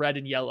amounts of red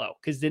and yellow,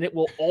 because then it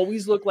will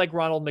always look like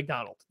Ronald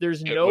McDonald.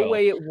 There's no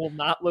way it will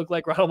not look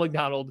like Ronald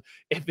McDonald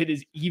if it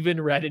is even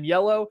red and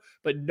yellow,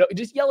 but no,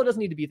 just yellow doesn't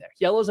need to be there.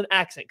 Yellow is an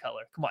accent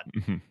color. Come on.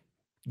 Mm-hmm.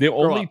 The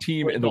only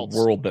team in the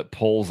world that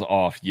pulls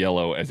off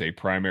yellow as a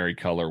primary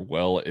color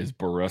well is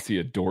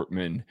Borussia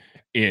Dortmund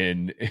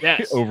in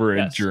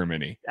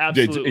Germany.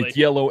 Absolutely. It's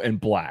yellow and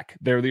black.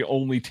 They're the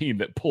only team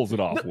that pulls it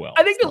off well.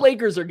 I think the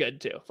Lakers are good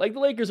too. Like, the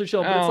Lakers are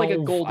showing, but it's like a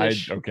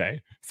goldish. Okay.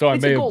 So I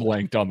may have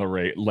blanked on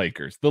the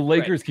Lakers. The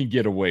Lakers can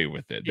get away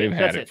with it. They've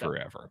had it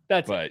forever.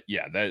 That's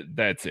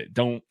it.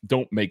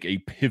 Don't make a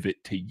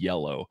pivot to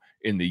yellow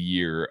in the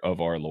year of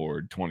our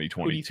Lord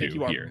 2022 Who do you think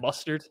you here. Are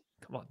mustard?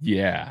 Come on.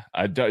 Yeah,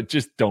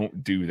 just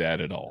don't do that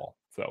at all.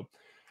 So,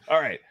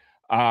 all right.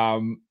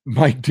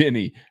 Mike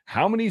Denny,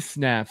 how many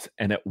snaps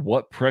and at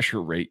what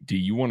pressure rate do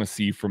you want to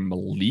see from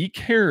Malik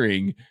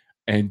Herring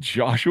and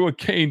Joshua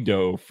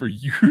Kaindoh for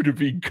you to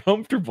be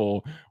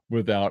comfortable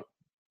without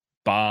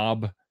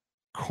Bob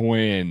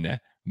Quinn,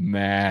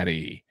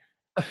 Maddie?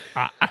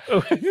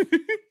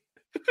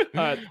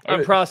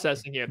 I'm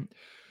processing it.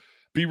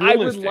 Be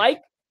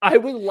realistic. I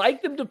would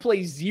like them to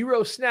play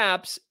 0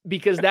 snaps,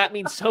 because that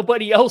means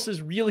somebody else is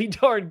really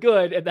darn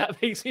good, and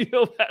that makes me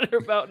feel better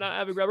about not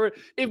having Robert.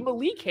 If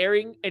Malik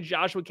Herring and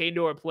Joshua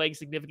Kaindoh are playing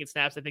significant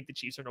snaps, I think the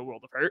Chiefs are no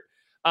world of hurt.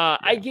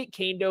 I get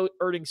Kaindoh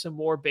earning some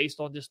more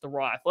based on just the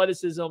raw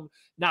athleticism,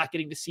 not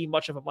getting to see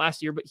much of him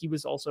last year, but he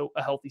was also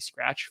a healthy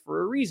scratch for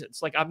a reason.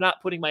 So, like, I'm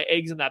not putting my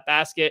eggs in that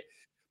basket,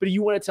 but if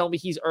you want to tell me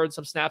he's earned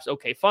some snaps,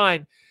 okay,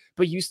 fine.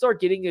 But you start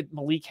getting a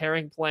Malik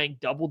Herring playing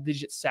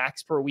double-digit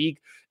sacks per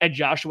week and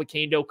Joshua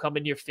Kaindoh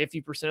coming near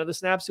 50% of the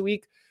snaps a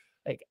week,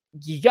 like,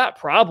 you got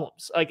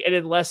problems. Like, and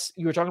unless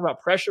you were talking about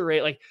pressure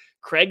rate, like,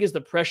 Craig is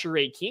the pressure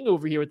rate king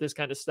over here with this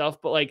kind of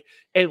stuff. But like,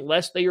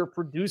 unless they are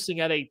producing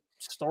at a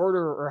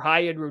starter or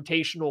high-end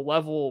rotational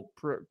level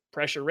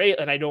pressure rate,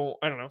 and I don't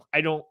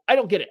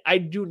get it. I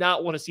do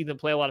not want to see them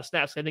play a lot of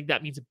snaps. I think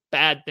that means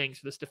bad things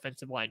for this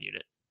defensive line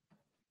unit.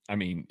 I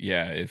mean,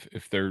 yeah,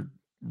 if they're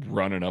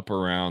running up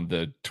around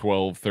the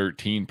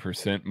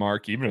 12-13%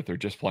 mark, even if they're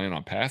just playing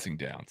on passing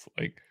downs,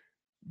 like,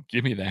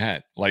 give me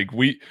that. Like,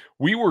 we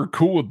were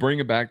cool with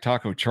bringing back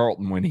Taco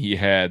Charlton when he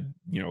had,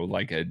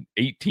 like an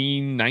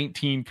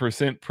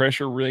 18-19%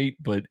 pressure rate,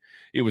 but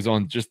it was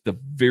on just the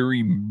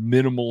very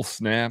minimal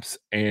snaps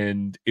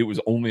and it was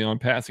only on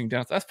passing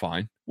downs. That's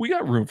fine. We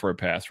got room for a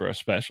pass rush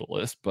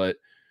specialist, but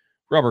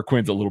Robert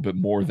Quinn's a little bit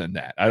more than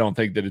that. I don't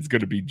think that it's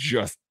going to be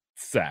just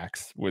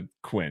sacks with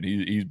Quinn.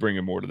 He's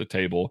bringing more to the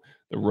table.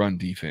 The run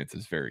defense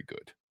is very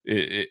good.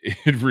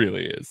 It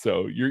really is.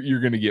 So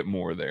you're going to get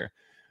more there.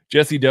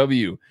 Jesse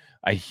W.,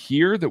 I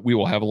hear that we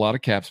will have a lot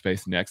of cap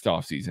space next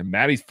offseason.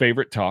 Maddie's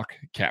favorite talk,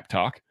 cap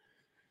talk.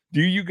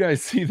 Do you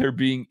guys see there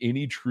being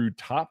any true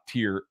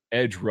top-tier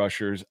edge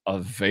rushers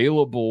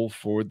available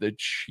for the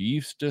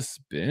Chiefs to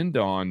spend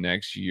on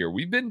next year?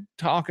 We've been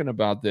talking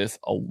about this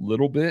a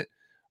little bit.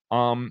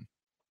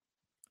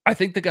 I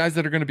think the guys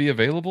that are going to be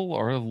available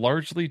are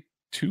largely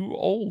too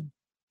old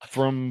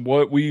from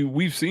what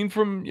we've seen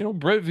from,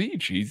 Brett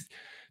Veach. He's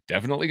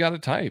definitely got a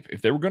type.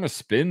 If they were going to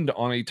spend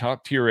on a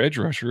top tier edge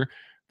rusher,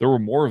 there were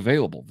more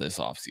available this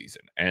offseason,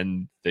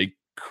 and they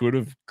could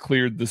have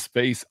cleared the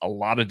space a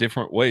lot of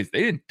different ways.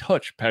 They didn't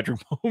touch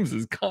Patrick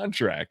Mahomes'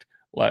 contract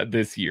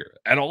this year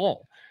at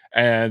all.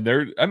 And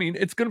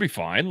it's going to be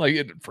fine. Like,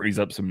 it frees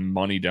up some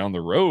money down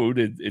the road.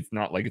 It's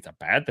not like it's a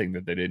bad thing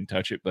that they didn't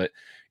touch it, but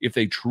if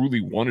they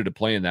truly wanted to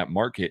play in that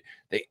market,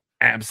 they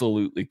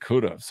absolutely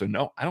could have. So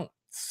no, I don't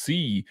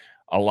see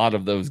a lot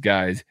of those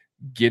guys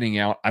getting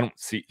out. I don't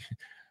see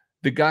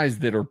the guys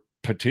that are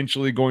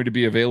potentially going to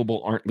be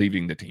available aren't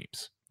leaving the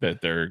teams.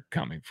 that they're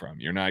coming from.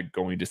 You're not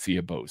going to see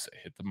a Bosa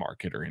hit the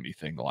market or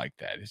anything like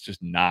that. It's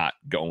just not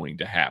going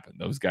to happen.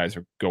 Those guys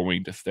are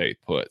going to stay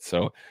put.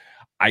 So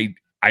I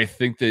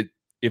think that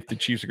if the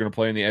Chiefs are going to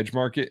play in the edge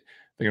market,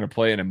 they're going to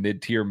play in a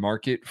mid-tier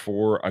market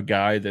for a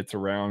guy that's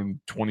around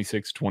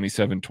 26,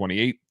 27,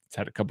 28. It's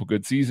had a couple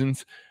good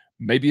seasons.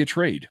 Maybe a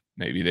trade.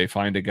 Maybe they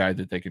find a guy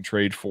that they can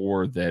trade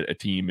for that a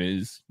team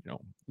is,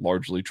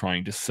 largely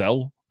trying to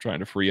sell, trying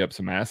to free up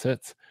some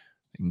assets.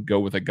 They can go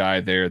with a guy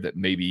there that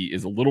maybe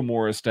is a little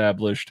more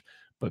established,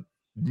 but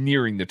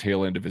nearing the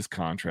tail end of his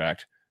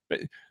contract. But,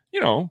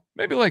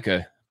 maybe like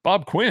a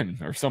Bob Quinn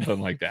or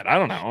something like that. I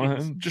don't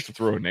know. Just to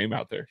throw a name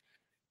out there.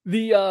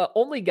 The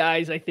only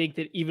guys I think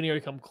that even here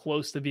come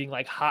close to being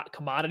like hot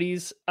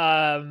commodities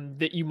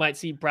that you might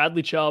see,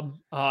 Bradley Chubb.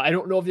 I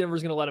don't know if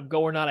Denver's going to let him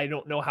go or not. I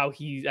don't know how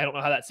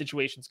that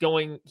situation's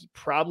going. He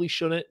probably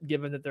shouldn't,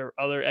 given that there are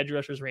other edge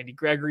rushers, Randy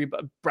Gregory,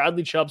 but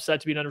Bradley Chubb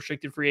set to be an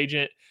unrestricted free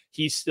agent.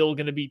 He's still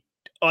going to be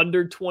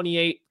under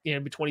 28, be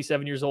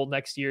 27 years old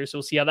next year. So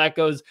we'll see how that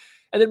goes.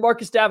 And then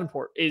Marcus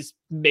Davenport is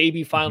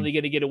maybe finally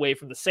going to get away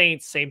from the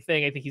Saints. Same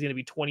thing. I think he's going to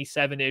be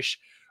 27-ish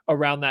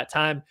around that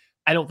time.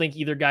 I don't think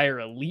either guy are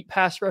elite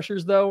pass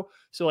rushers, though.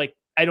 So, I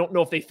don't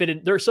know if they fit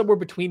in. They're somewhere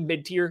between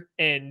mid-tier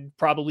and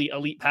probably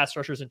elite pass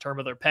rushers in terms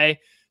of their pay.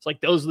 So,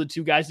 those are the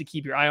two guys to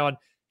keep your eye on.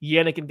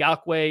 Yannick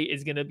Ngakoue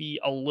is going to be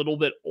a little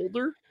bit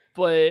older,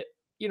 but,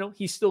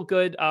 he's still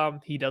good.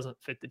 He doesn't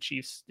fit the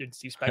Chiefs and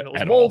Steve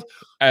Spagnuolo's mold.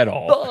 At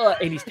all.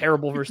 And he's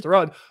terrible versus the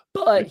run,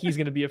 but he's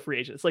going to be a free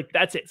agent. It's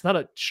that's it. It's not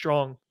a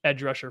strong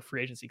edge rusher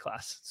free agency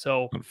class.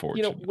 So,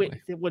 unfortunately,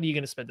 what are you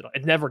going to spend it on?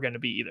 It's never going to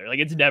be either.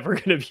 It's never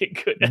going to be a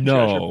good edge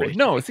rusher.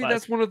 No. See,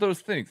 that's one of those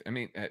things. I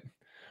mean,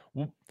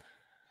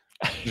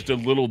 just a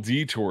little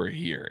detour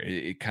here.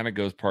 It kind of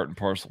goes part and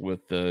parcel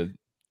with the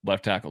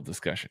left tackle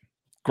discussion.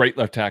 Great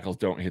left tackles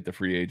don't hit the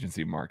free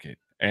agency market.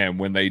 And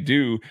when they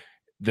do,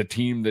 the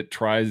team that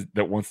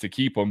wants to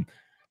keep them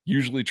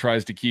usually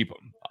tries to keep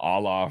them,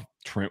 a la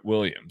Trent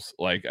Williams.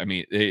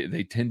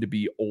 They tend to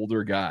be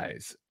older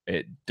guys.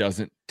 It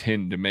doesn't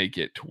tend to make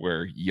it to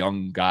where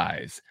young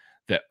guys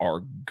that are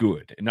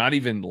good, and not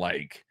even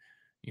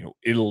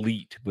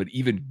elite, but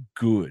even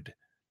good,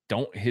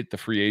 don't hit the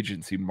free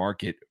agency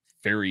market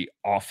very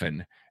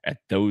often at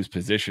those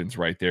positions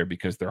right there,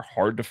 because they're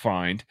hard to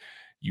find.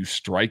 You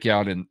strike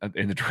out in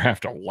the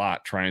draft a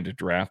lot trying to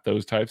draft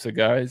those types of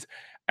guys.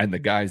 And the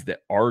guys that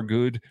are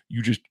good,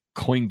 you just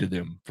cling to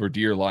them for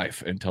dear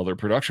life until their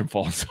production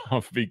falls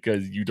off,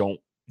 because you don't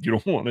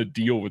want to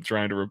deal with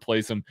trying to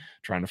replace them,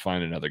 trying to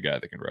find another guy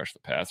that can rush the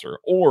passer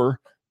or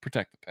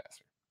protect the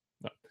passer.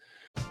 No.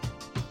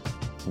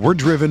 We're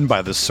driven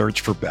by the search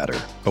for better.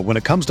 But when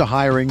it comes to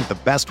hiring, the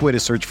best way to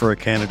search for a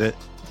candidate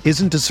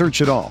isn't to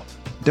search at all.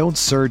 Don't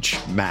search,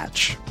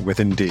 match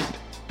with Indeed.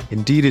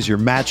 Indeed is your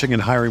matching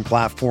and hiring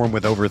platform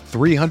with over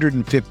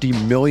 350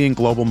 million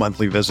global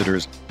monthly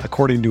visitors,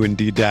 according to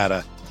Indeed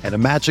data, and a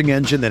matching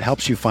engine that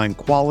helps you find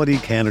quality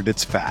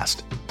candidates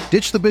fast.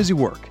 Ditch the busy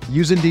work.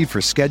 Use Indeed for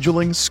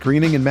scheduling,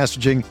 screening, and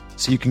messaging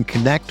so you can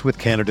connect with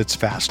candidates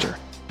faster.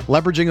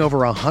 Leveraging over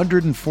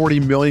 140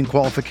 million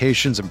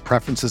qualifications and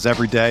preferences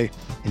every day,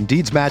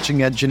 Indeed's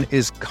matching engine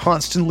is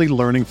constantly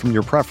learning from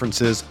your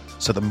preferences,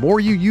 so the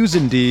more you use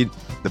Indeed,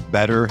 the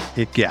better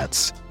it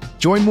gets.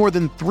 Join more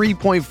than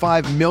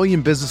 3.5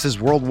 million businesses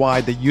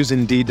worldwide that use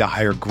Indeed to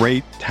hire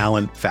great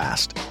talent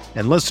fast.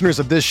 And listeners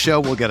of this show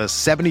will get a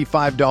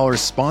 $75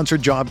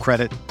 sponsored job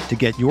credit to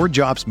get your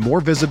jobs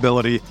more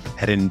visibility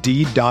at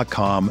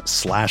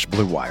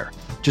Indeed.com/Blue Wire.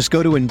 Just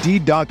go to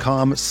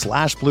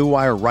Indeed.com/Blue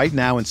Wire right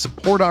now and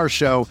support our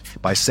show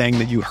by saying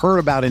that you heard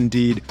about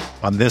Indeed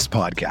on this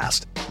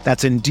podcast.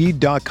 That's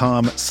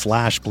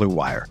Indeed.com/Blue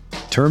Wire.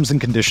 Terms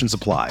and conditions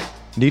apply.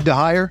 Need to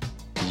hire?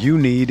 You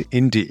need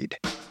Indeed.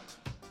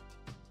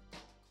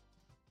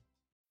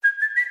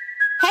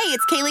 Hey,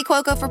 it's Kaylee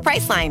Cuoco for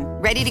Priceline.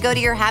 Ready to go to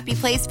your happy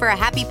place for a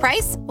happy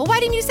price? Well, why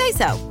didn't you say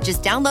so?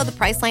 Just download the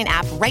Priceline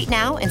app right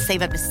now and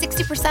save up to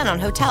 60% on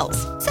hotels.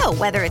 So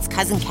whether it's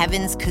Cousin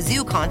Kevin's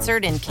Kazoo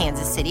Concert in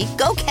Kansas City,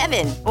 go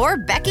Kevin, or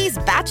Becky's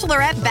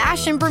Bachelorette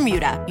Bash in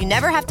Bermuda, you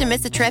never have to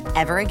miss a trip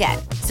ever again.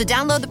 So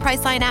download the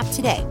Priceline app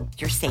today.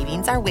 Your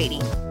savings are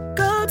waiting.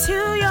 Go to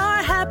your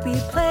happy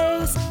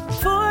place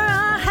for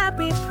a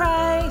happy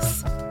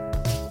price.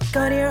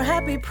 Go to your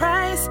happy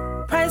price,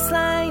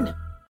 Priceline.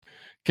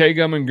 K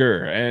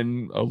Gumminger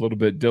and a little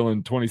bit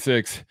Dylan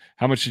 26.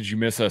 How much did you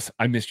miss us?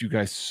 I missed you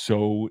guys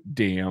so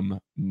damn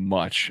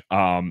much.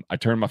 I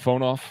turned my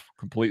phone off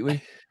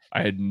completely.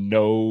 I had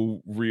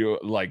no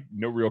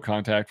real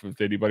contact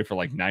with anybody for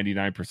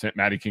 99%.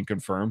 Maddie can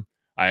confirm.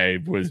 I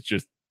was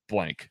just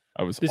blank.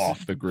 I was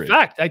off the grid. In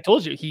fact, I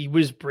told you he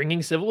was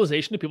bringing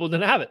civilization to people who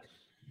didn't have it.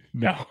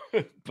 No,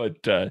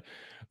 but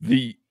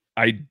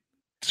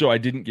So I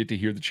didn't get to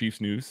hear the Chiefs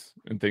news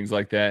and things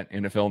like that,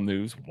 NFL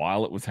news,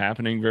 while it was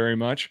happening very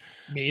much.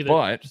 Me either.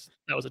 But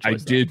that was a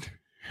choice.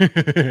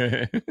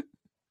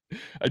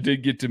 I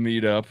did get to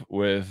meet up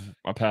with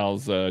my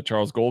pals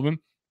Charles Goldman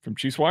from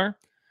Chiefs Wire,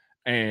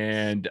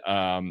 and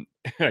I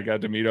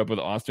got to meet up with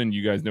Austin.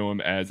 You guys know him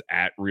as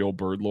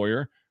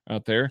 @RealBirdLawyer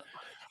out there.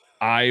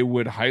 I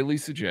would highly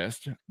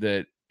suggest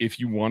that if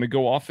you want to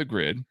go off the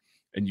grid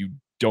and you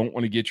don't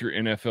want to get your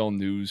NFL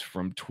news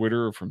from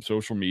Twitter or from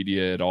social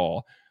media at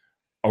all,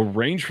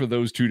 arrange for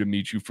those two to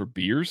meet you for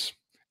beers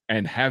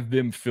and have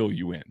them fill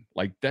you in.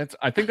 Like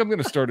I think I'm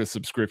going to start a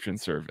subscription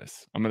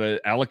service. I'm going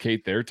to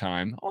allocate their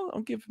time.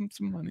 I'll give them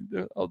some money.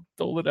 I'll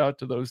dole it out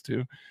to those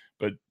two.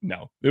 But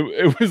no,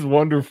 it was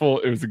wonderful.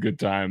 It was a good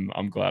time.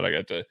 I'm glad I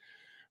got to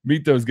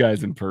meet those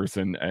guys in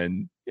person,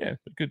 and yeah,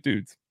 they're good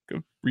dudes.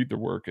 Go read their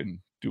work and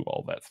do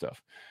all that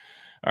stuff.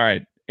 All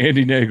right.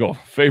 Andy Nagel,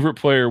 favorite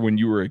player when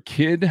you were a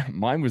kid?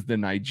 Mine was the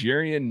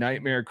Nigerian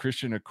Nightmare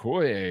Christian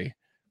Okoye.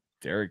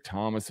 Derek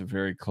Thomas, a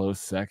very close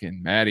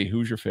second. Maddie,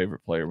 who's your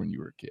favorite player when you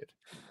were a kid?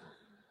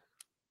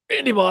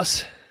 Randy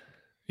Moss.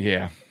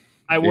 Yeah.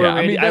 I wore a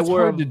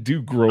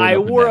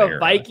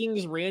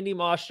Vikings Randy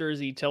Moss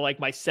jersey till like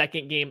my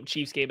second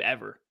Chiefs game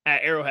ever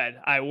at Arrowhead.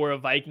 I wore a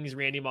Vikings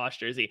Randy Moss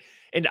jersey.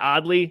 And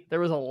oddly,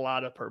 there was a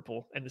lot of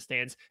purple in the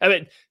stands. I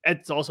mean,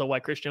 that's also why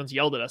Chris Jones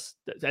yelled at us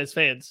as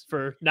fans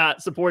for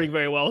not supporting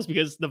very well, is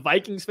because the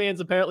Vikings fans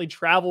apparently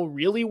travel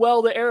really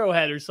well to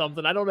Arrowhead or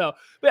something. I don't know.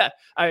 But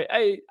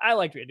yeah, I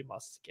liked Randy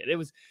Moss as a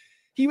kid.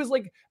 He was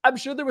like, I'm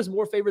sure there was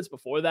more favorites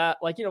before that.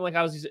 Like, like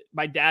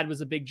my dad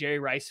was a big Jerry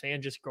Rice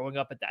fan just growing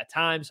up at that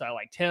time. So I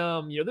liked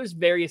him. There's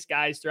various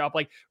guys throughout.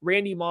 Like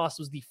Randy Moss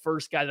was the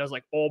first guy that I was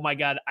like, oh my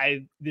God,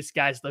 this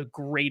guy's the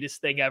greatest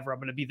thing ever. I'm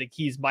going to be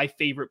he's my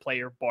favorite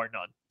player, bar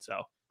none.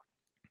 So.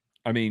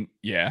 I mean,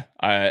 yeah,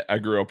 I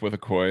grew up with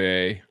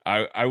Okoye.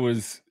 I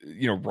was,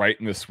 right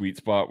in the sweet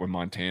spot when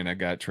Montana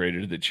got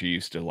traded to the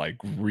Chiefs to like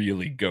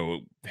really go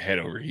head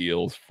over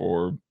heels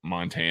for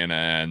Montana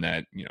and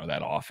that,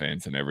 that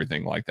offense and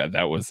everything like that.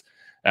 That was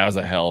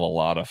a hell of a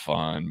lot of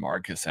fun.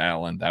 Marcus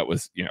Allen, that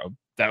was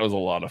a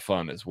lot of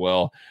fun as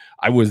well.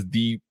 I was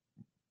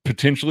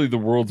potentially the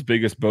world's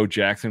biggest Bo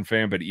Jackson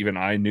fan, but even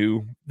I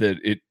knew that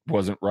it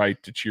wasn't right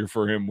to cheer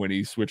for him when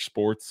he switched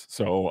sports.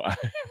 So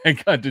I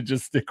got to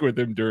just stick with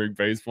him during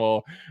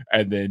baseball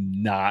and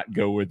then not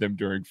go with him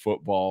during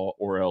football,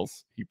 or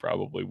else he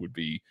probably would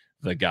be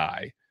the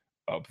guy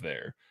up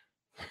there.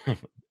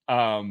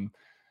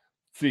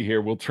 See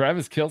here. Will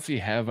Travis Kelce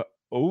have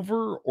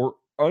over or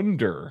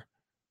under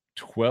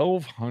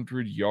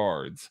 1,200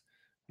 yards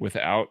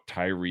without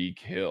Tyreek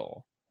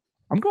Hill?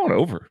 I'm going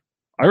over.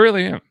 I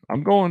really am.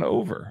 I'm going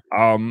over.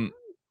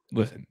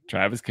 Listen,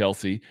 Travis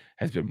Kelce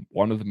has been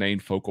one of the main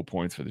focal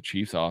points for the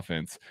Chiefs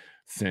offense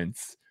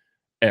since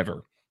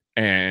ever.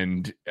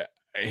 And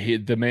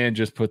the man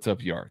just puts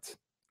up yards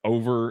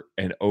over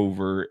and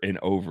over and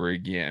over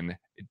again.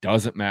 It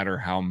doesn't matter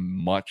how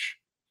much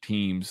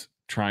teams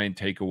try and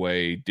take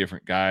away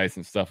different guys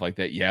and stuff like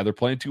that. Yeah, they're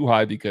playing too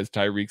high because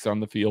Tyreek's on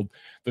the field.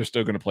 They're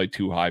still going to play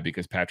too high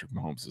because Patrick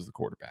Mahomes is the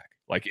quarterback.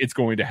 Like, it's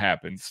going to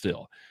happen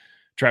still.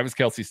 Travis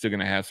Kelce's still going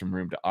to have some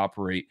room to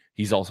operate.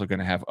 He's also going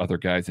to have other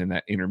guys in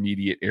that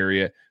intermediate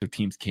area, so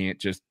teams can't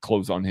just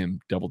close on him,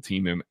 double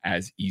team him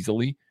as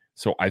easily.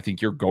 So I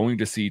think you're going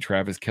to see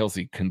Travis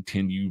Kelce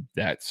continue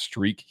that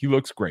streak. He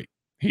looks great.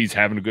 He's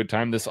having a good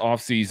time this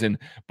offseason,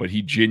 but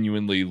he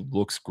genuinely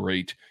looks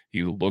great.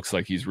 He looks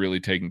like he's really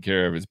taking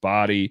care of his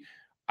body.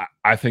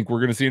 I think we're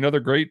going to see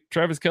another great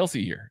Travis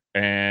Kelce here.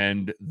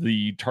 And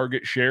the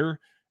target share,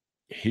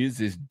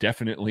 his is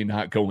definitely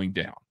not going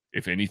down.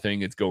 If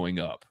anything, it's going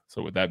up.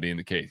 So with that being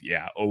the case,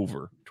 yeah,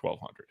 over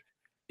 1,200.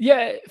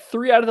 Yeah,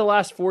 3 out of the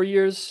last 4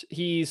 years,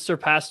 he's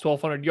surpassed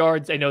 1,200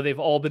 yards. I know they've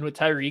all been with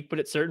Tyreek, but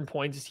at certain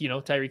points,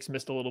 Tyreek's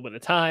missed a little bit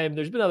of time.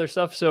 There's been other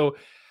stuff. So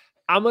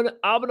I'm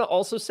gonna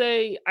also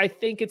say I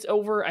think it's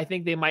over. I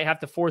think they might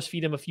have to force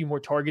feed him a few more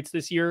targets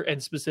this year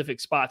and specific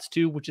spots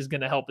too, which is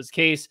going to help his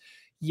case.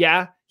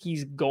 Yeah,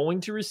 he's going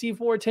to receive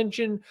more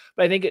attention,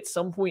 but I think at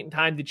some point in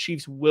time, the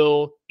Chiefs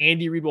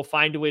Andy Reid will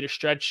find a way to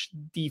stretch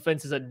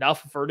defenses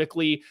enough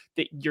vertically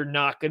that you're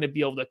not going to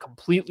be able to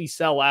completely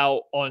sell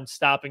out on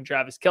stopping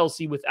Travis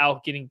Kelce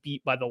without getting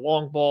beat by the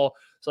long ball.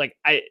 So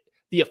the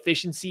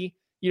efficiency,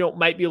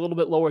 might be a little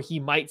bit lower. He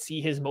might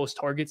see his most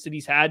targets that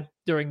he's had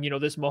during,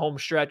 this Mahomes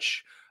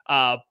stretch.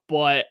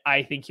 But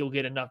I think he'll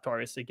get enough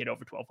targets to get over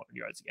 1,200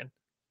 yards again.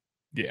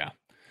 Yeah.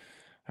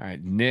 All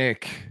right,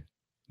 Nick.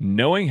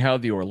 Knowing how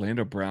the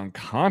Orlando Brown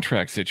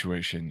contract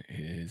situation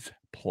is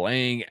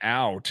playing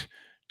out,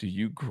 do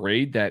you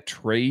grade that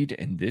trade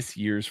and this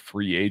year's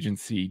free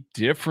agency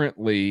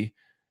differently?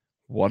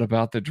 What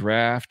about the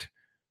draft?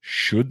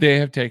 Should they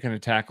have taken a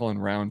tackle in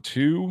round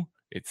 2?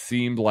 It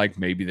seemed like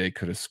maybe they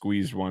could have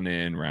squeezed one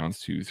in.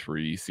 Rounds 2,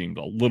 3 seemed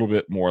a little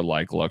bit more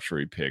like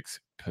luxury picks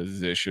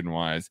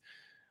position-wise.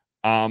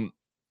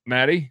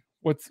 Maddie?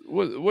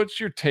 What's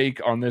your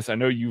take on this? I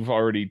know you've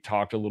already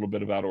talked a little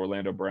bit about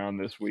Orlando Brown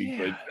this week,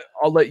 but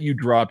I'll let you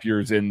drop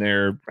yours in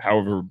there,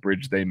 however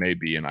bridge they may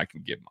be, and I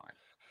can give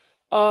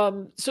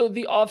mine. So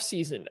the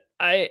offseason,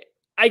 I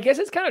guess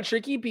it's kind of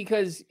tricky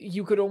because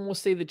you could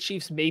almost say the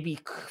Chiefs maybe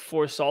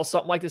foresaw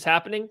something like this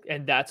happening,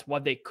 and that's why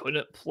they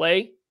couldn't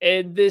play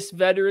in this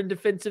veteran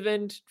defensive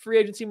end free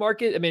agency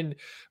market. I mean,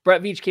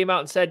 Brett Veach came out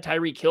and said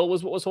Tyreek Hill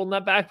was what was holding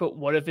that back, but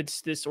what if it's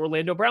this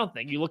Orlando Brown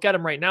thing? You look at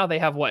them right now, they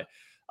have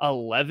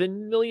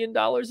 $11 million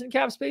in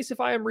cap space, if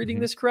I am reading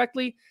this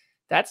correctly.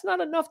 That's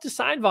not enough to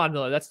sign Von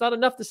Miller. That's not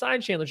enough to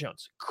sign Chandler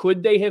Jones.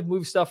 Could they have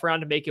moved stuff around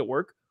to make it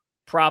work?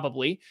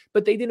 Probably,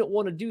 but they didn't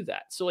want to do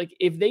that. So like,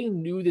 if they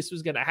knew this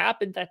was going to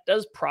happen, that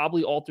does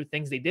probably alter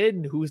things they did.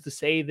 And who's to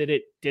say that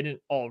it didn't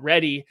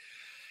already?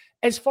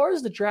 As far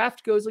as the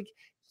draft goes, like,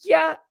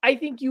 yeah, I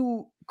think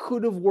you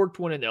could have worked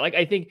one in there. Like,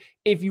 I think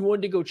if you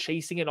wanted to go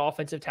chasing an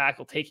offensive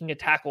tackle, taking a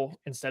tackle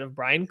instead of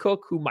Brian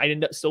Cook, who might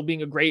end up still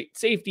being a great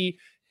safety,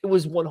 it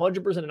was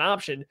 100% an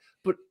option.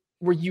 But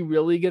were you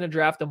really going to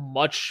draft a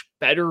much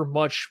better,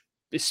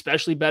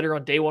 especially better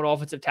on day one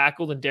offensive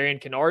tackle than Darian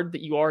Kennard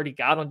that you already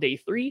got on day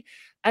 3?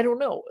 I don't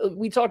know.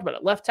 We talked about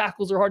it. Left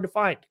tackles are hard to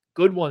find.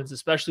 Good ones,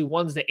 especially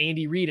ones that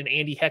Andy Reid and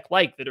Andy Heck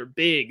like, that are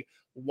big,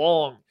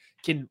 long,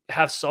 can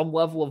have some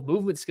level of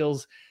movement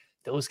skills.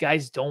 Those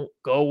guys don't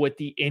go at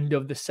the end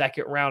of the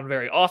second round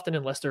very often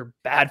unless they're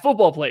bad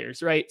football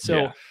players, right? So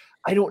yeah.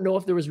 I don't know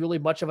if there was really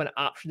much of an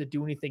option to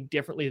do anything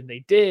differently than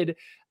they did.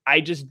 I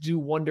just do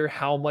wonder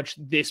how much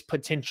this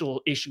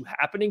potential issue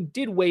happening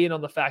did weigh in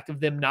on the fact of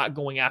them not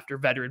going after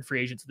veteran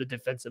free agents at the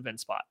defensive end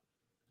spot.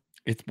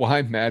 It's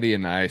why Maddie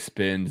and I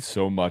spend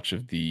so much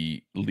of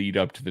the lead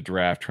up to the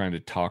draft trying to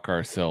talk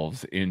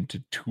ourselves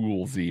into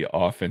toolsy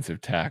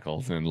offensive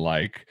tackles. And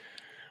like,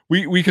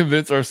 we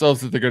convince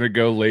ourselves that they're going to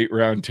go late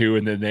round 2,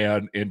 and then they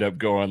end up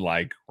going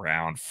like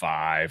round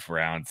 5,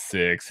 round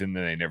 6, and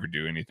then they never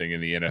do anything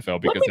in the NFL.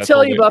 Because let me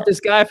tell you about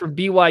this guy from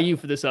BYU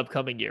for this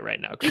upcoming year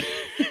right now.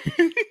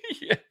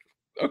 Yeah.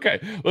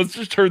 Okay, let's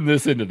just turn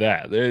this into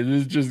that. This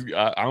is just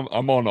I'm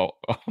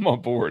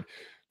on board.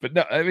 But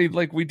no, I mean,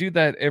 like, we do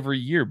that every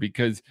year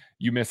because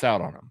you miss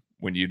out on them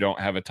when you don't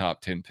have a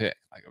top 10 pick.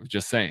 Like I was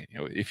just saying,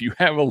 if you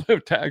have a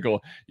left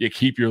tackle, you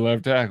keep your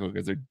left tackle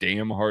because they're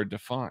damn hard to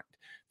find.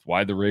 It's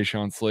why the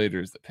Rashawn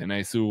Slaters, the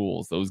Penei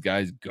Sewells, those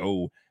guys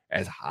go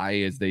as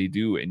high as they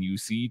do. And you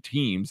see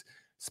teams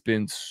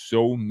spend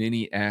so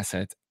many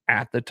assets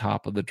at the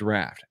top of the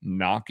draft,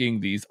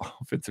 knocking these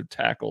offensive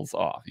tackles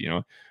off,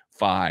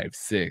 5,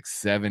 6,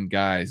 7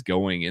 guys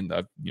going in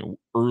the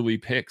early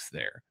picks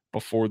there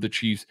before the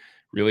Chiefs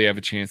really have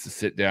a chance to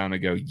sit down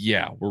and go,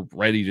 yeah, we're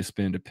ready to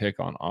spend a pick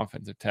on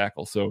offensive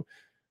tackle. So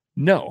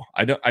no,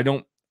 I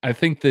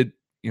think that,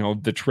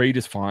 the trade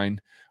is fine.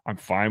 I'm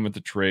fine with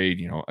the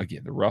trade.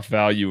 Again, the rough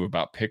value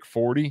about pick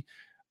 40.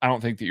 I don't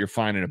think that you're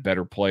finding a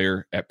better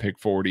player at pick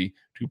 40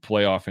 to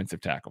play offensive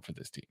tackle for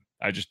this team.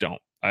 I just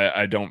don't.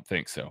 I don't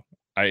think so.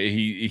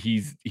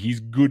 He's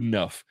good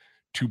enough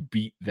to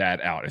beat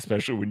that out,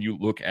 especially when you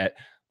look at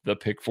the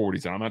pick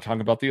 40s. And I'm not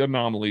talking about the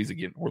anomalies.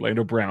 Again,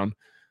 Orlando Brown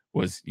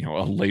was,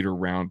 a later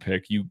round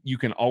pick. You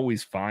can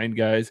always find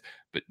guys,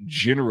 but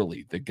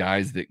generally the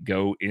guys that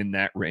go in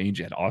that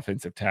range at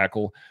offensive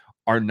tackle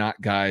are not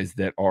guys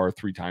that are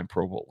 3-time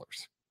Pro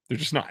Bowlers. They're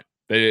just not.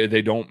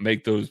 They don't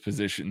make those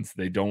positions.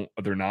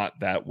 They're not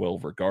that well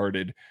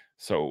regarded.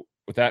 So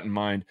with that in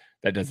mind,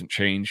 that doesn't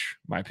change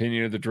my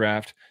opinion of the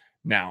draft.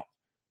 Now,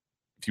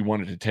 if you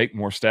wanted to take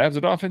more stabs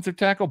at offensive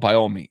tackle, by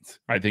all means,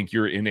 I think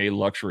you're in a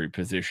luxury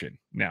position.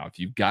 Now, if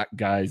you've got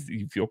guys that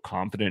you feel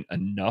confident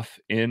enough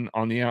in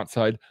on the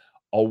outside,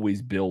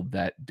 always build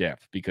that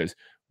depth, because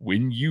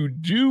when you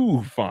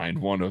do find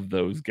one of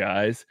those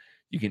guys,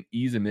 you can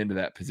ease them into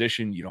that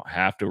position. You don't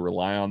have to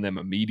rely on them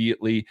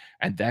immediately.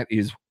 And that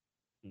is,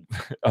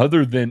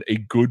 other than a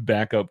good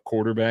backup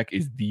quarterback,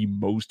 is the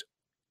most,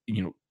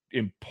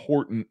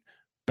 important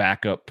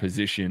backup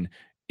position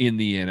in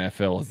the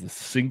NFL. Is the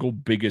single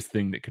biggest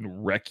thing that can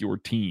wreck your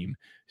team,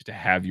 is to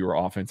have your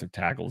offensive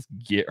tackles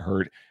get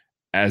hurt,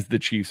 as the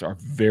Chiefs are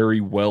very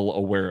well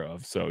aware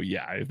of. So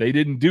yeah, if they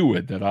didn't do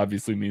it, that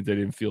obviously means they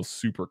didn't feel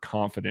super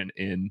confident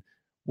in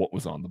what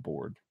was on the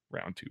board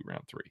round 2,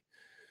 round 3.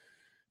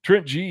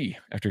 Trent G,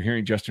 after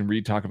hearing Justin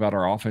Reid talk about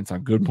our offense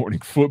on Good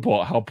Morning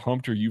Football, how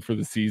pumped are you for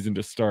the season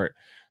to start?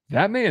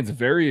 That man's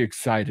very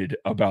excited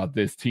about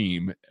this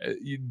team,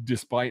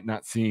 despite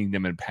not seeing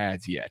them in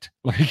pads yet,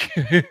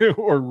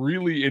 or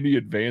really any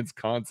advanced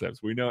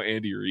concepts. We know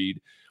Andy Reid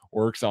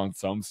works on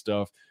some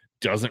stuff,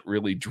 doesn't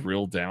really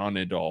drill down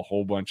into a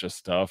whole bunch of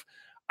stuff.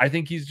 I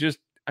think he's just,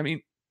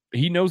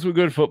 he knows what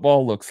good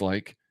football looks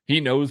like. He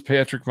knows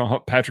Patrick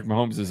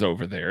Mahomes is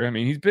over there.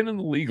 He's been in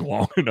the league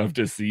long enough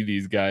to see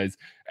these guys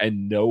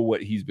and know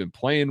what he's been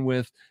playing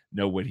with,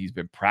 know what he's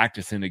been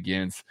practicing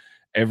against,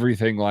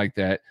 everything like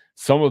that.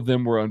 Some of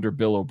them were under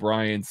Bill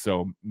O'Brien.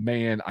 So,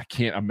 man, I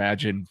can't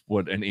imagine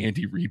what an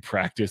Andy Reid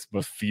practice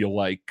must feel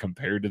like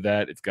compared to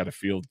that. It's got to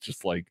feel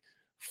just like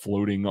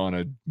floating on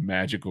a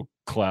magical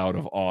cloud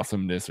of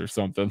awesomeness or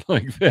something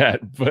like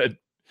that. But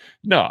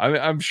no,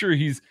 I'm sure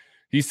he's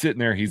sitting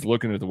there. He's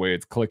looking at the way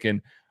it's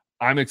clicking.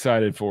 I'm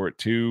excited for it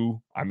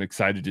too. I'm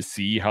excited to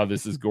see how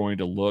this is going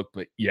to look.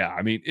 But yeah,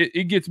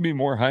 it gets me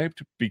more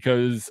hyped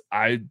because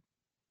I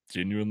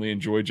genuinely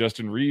enjoy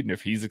Justin Reid. And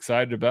if he's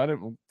excited about it,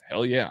 well,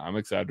 hell yeah, I'm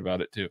excited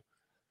about it too.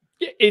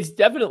 It's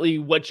definitely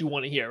what you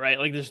want to hear, right?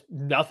 Like, there's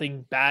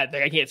nothing bad.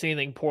 Like, I can't say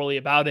anything poorly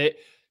about it.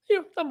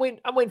 I'm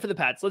waiting for the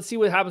Pats. Let's see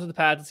what happens with the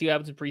Pats. Let's see what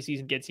happens when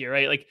preseason gets here,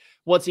 right? Like,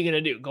 what's he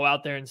gonna do? Go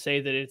out there and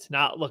say that it's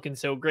not looking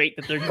so great,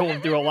 that they're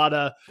going through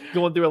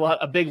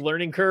a big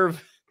learning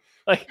curve.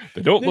 Like,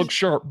 they don't look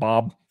sharp,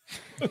 Bob.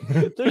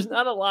 There's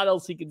not a lot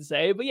else he can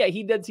say, but yeah,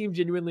 he did seem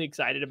genuinely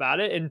excited about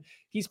it, and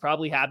he's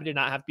probably happy to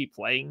not have to be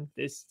playing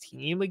this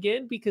team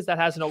again, because that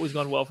hasn't always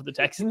gone well for the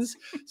Texans.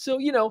 So,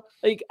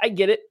 like, I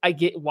get it. I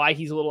get why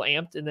he's a little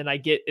amped, and then I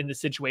get in the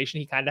situation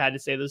he kind of had to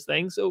say those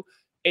things. So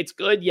it's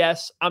good.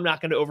 Yes, I'm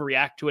not going to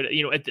overreact to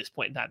it, at this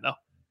point in time, though.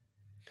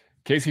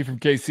 Casey from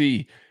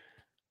KC,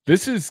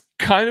 this is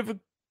kind of a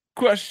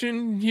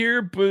question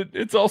here, but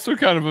it's also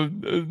kind of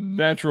a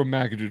natural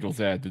Macadoodles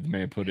ad that the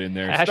man put in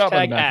there. Stop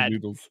by the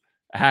Macadoodles.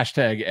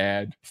 Hashtag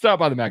ad. Stop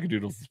by the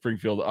Macadoodles in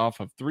Springfield off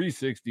of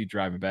 360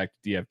 driving back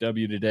to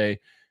DFW today.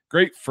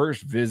 Great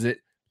first visit.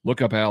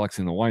 Look up Alex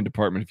in the wine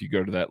department if you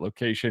go to that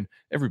location.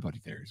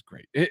 Everybody there is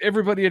great.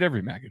 Everybody at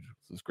every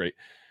Macadoodles is great.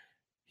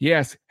 He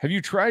asks, have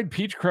you tried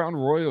Peach Crown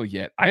Royal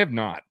yet? I have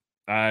not.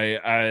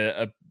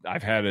 I've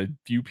had a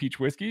few peach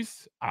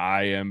whiskeys.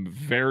 I am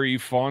very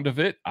fond of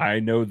it. I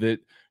know that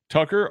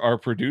Tucker, our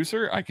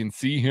producer, I can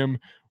see him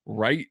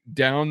right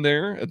down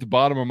there at the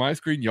bottom of my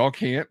screen. Y'all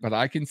can't, but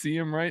I can see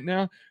him right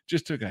now.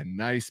 Just took a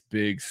nice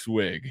big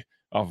swig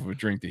off of a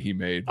drink that he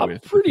made. I'm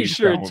pretty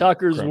sure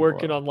Tucker's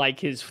working on like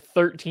his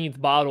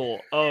 13th bottle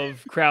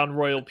of Crown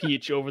Royal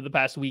Peach over the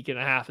past week and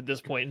a half at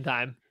this point in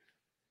time.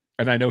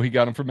 And I know he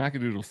got them from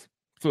Macadoodles.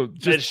 So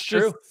just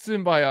true.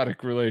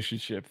 Symbiotic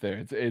relationship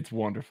there. It's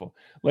wonderful.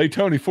 Late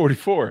Tony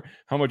 44.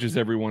 How much is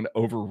everyone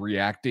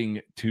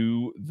overreacting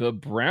to the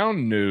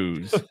Brown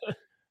news?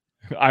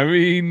 I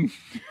mean,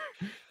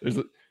 there's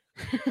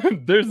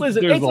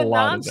Listen, it's a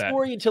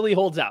non-story until he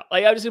holds out.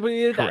 Like, I'm just gonna put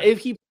it that. If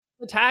he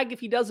the tag, if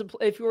he doesn't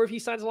play, if he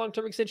signs a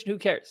long-term extension, who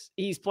cares?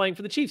 He's playing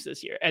for the Chiefs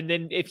this year. And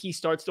then if he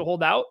starts to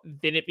hold out,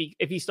 then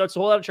if he starts to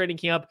hold out in training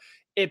camp,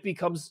 it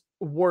becomes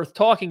worth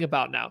talking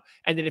about now.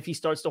 And then if he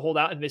starts to hold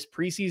out and miss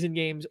preseason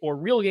games or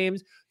real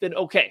games, then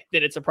okay,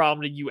 then it's a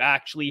problem that you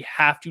actually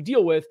have to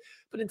deal with.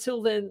 But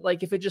until then,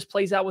 like, if it just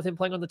plays out with him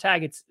playing on the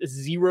tag, it's a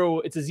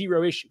zero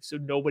issue. So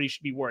nobody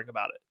should be worrying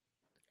about it.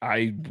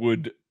 I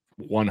would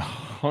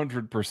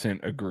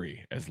 100%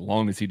 agree, as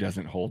long as he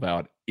doesn't hold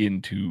out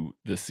into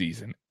the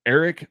season.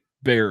 Eric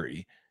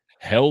Berry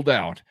held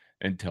out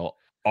until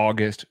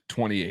August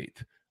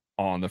 28th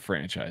on the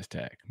franchise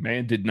tag.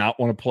 Man did not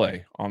want to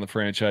play on the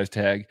franchise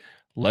tag.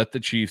 Let the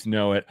Chiefs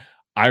know it.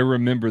 I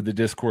remember the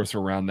discourse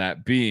around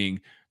that being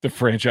the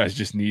franchise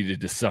just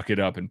needed to suck it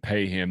up and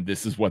pay him.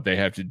 This is what they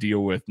have to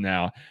deal with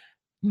now.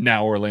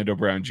 Now Orlando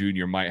Brown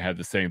Jr. might have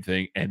the same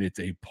thing, and it's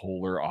a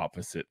polar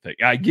opposite thing.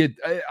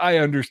 I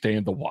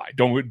understand the why.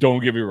 Don't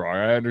get me wrong.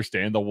 I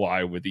understand the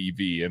why with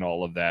EV and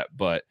all of that,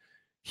 but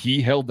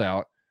he held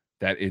out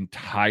that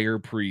entire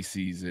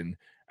preseason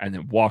and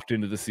then walked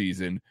into the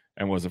season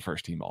and was a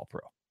first-team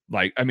All-Pro.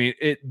 Like, I mean,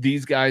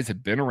 these guys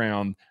have been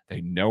around.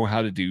 They know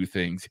how to do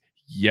things.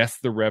 Yes,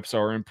 the reps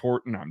are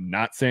important. I'm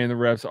not saying the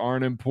reps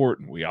aren't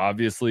important. We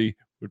obviously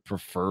would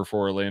prefer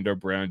for Orlando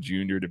Brown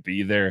Jr. to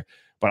be there,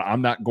 but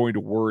I'm not going to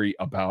worry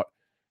about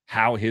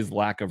how his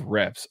lack of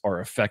reps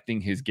are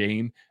affecting his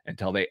game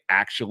until they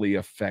actually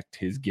affect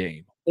his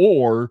game,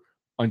 or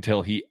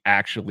until he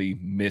actually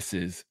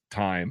misses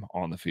time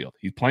on the field.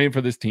 He's playing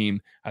for this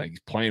team. I think he's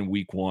playing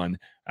week 1,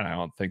 and I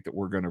don't think that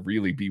we're going to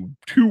really be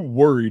too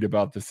worried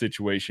about the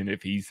situation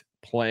if he's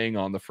playing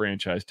on the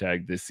franchise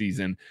tag this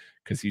season,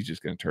 because he's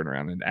just going to turn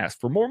around and ask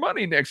for more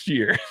money next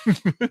year.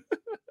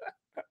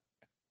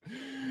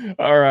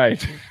 All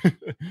right.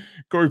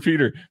 Corey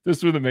Peter,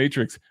 this was the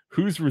Matrix.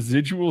 Whose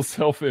residual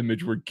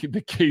self-image would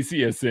the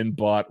KCSN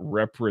bot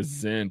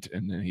represent?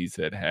 And then he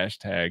said,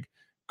 hashtag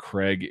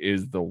Craig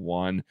is the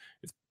one.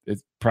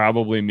 It's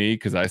probably me,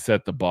 because I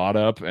set the bot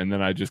up and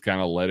then I just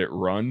kind of let it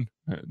run.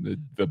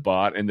 The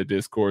bot in the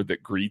Discord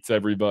that greets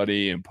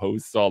everybody and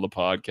posts all the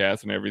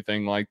podcasts and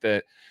everything like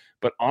that.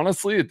 But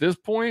honestly, at this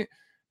point,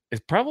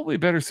 it's probably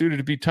better suited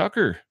to be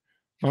Tucker.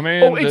 My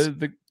man,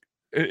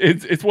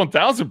 it's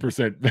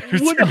 1,000%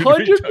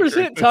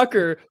 100%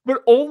 Tucker,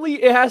 but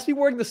only it has to be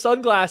wearing the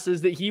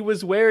sunglasses that he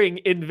was wearing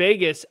in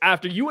Vegas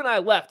after you and I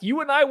left. You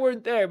and I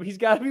weren't there, but he's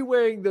got to be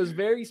wearing those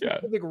very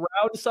specific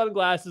round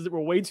sunglasses that were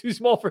way too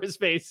small for his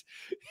face.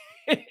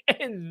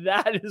 And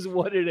that is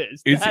what it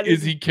is.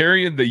 Is he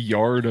carrying the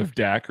yard of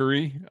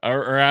daiquiri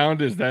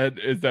around? Is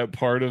that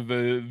part of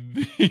the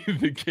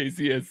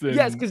KCSN?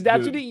 Yes, because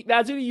that's what he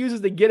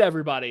uses to get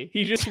everybody.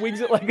 He just swings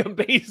it like a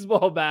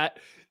baseball bat.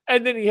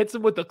 And then he hits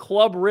him with the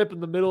club rip in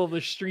the middle of the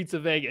streets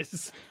of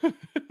Vegas.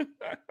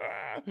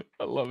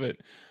 I love it.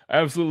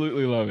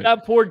 Absolutely love it.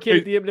 That poor kid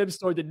at the M&M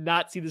store did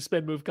not see the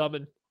spin move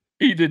coming.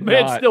 He did not.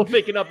 Man's still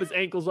picking up his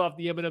ankles off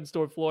the M&M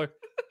store floor.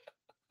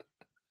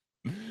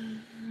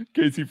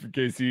 Casey for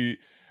Casey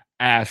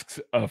asks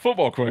a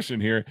football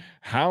question here.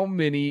 How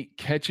many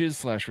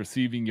catches /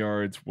 receiving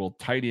yards will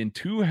tight end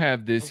 2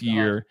 have this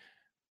year?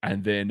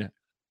 And then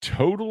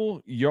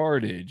total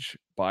yardage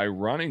by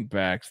running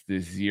backs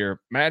this year.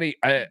 Maddie,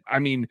 I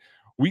mean,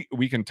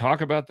 we can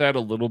talk about that a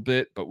little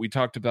bit, but we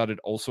talked about it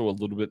also a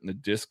little bit in the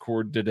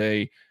Discord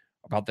today.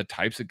 about the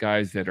types of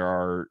guys that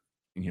are,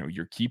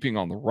 you're keeping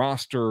on the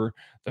roster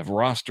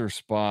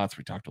spots.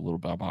 We talked a little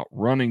bit about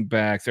running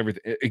backs,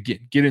 everything. Again,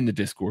 get in the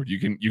Discord. You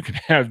can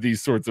have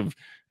these sorts of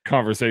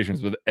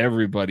conversations with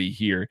everybody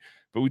here.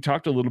 But we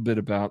talked a little bit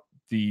about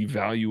the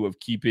value of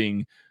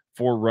keeping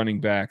 4 running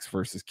backs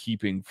versus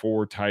keeping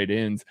 4 tight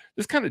ends.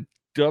 This kind of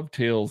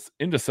dovetails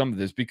into some of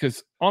this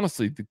because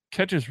honestly, the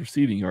catches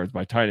receiving yards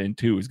by tight end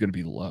 2 is going to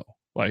be low.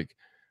 Like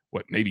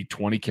maybe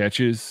 20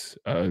 catches,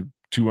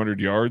 200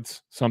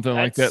 yards, something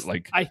like that.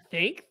 Like, I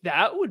think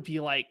that would be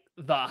like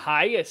the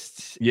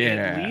highest,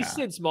 at least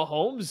since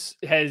Mahomes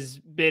has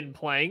been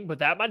playing, but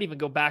that might even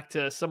go back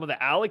to some of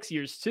the Alex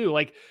years too.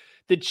 Like,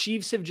 the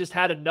Chiefs have just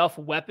had enough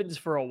weapons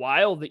for a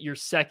while that your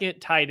second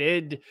tight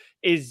end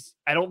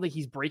I don't think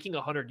he's breaking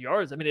 100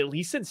 yards. I mean, at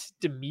least since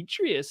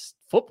Demetrius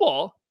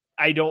football,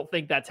 I don't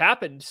think that's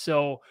happened.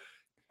 So,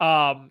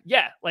 if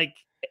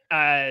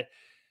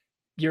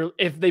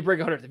they break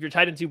 100, if your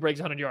tight end 2 breaks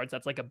 100 yards,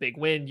 that's like a big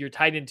win. Your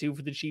tight end 2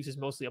 for the Chiefs is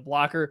mostly a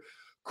blocker.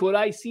 Could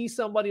I see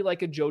somebody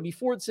like a Jody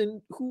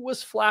Fortson, who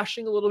was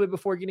flashing a little bit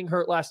before getting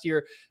hurt last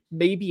year,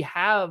 maybe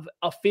have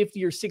a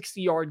 50 or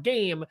 60-yard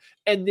game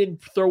and then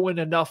throw in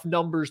enough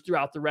numbers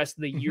throughout the rest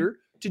of the year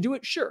to do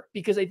it? Sure,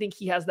 because I think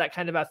he has that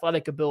kind of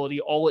athletic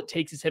ability. All it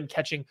takes is him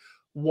catching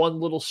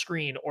one little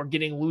screen or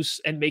getting loose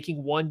and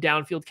making one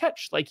downfield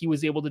catch like he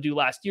was able to do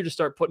last year to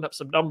start putting up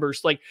some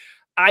numbers. Like,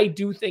 I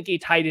do think a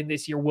tight end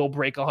this year will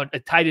break a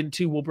tight end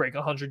 2 will break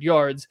 100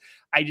 yards.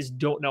 I just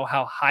don't know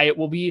how high it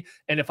will be.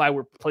 And if I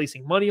were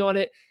placing money on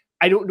it,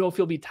 I don't know if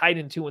he'll be tight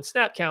end 2 in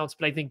snap counts,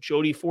 but I think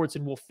Jody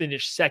Fortson will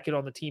finish second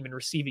on the team in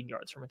receiving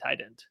yards from a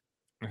tight end.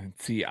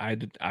 See,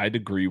 I'd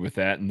agree with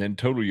that. And then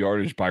total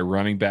yardage by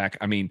running back.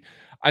 I mean,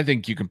 I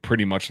think you can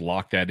pretty much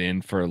lock that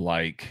in for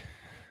like,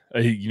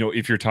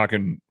 if you're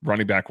talking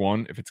running back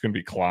 1, if it's going to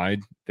be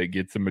Clyde that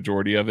gets the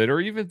majority of it, or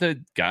even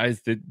the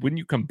guys that when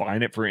you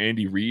combine it for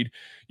Andy Reid,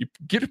 you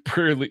get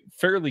a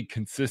fairly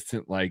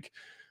consistent, like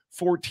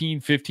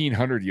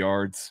 1,500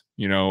 yards,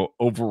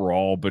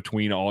 overall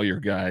between all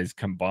your guys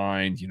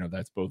combined.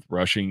 That's both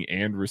rushing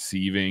and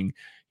receiving.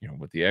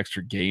 With the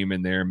extra game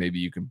in there, maybe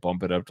you can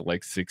bump it up to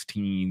like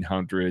 1,600,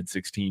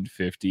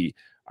 1,650.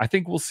 I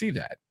think we'll see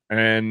that.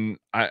 And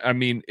I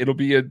mean, it'll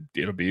be a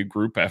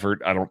group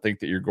effort. I don't think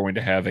that you're going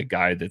to have a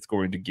guy that's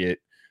going to get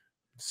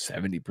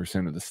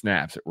 70% of the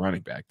snaps at running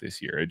back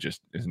this year. It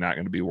just is not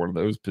going to be one of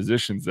those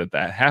positions that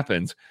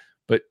happens,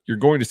 but you're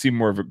going to see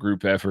more of a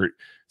group effort.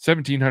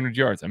 1,700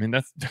 yards. I mean,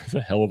 that's a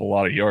hell of a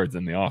lot of yards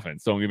in the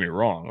offense. Don't get me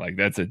wrong. Like,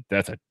 that's a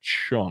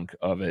chunk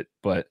of it.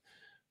 But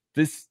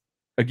this,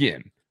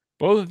 again,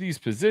 both of these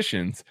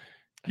positions,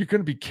 you're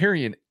going to be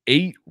carrying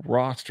 8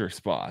 roster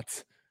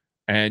spots.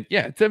 And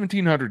yeah,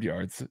 1,700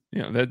 yards,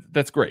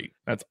 that's great.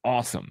 That's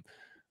awesome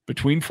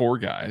between 4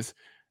 guys.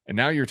 And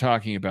now you're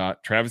talking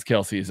about Travis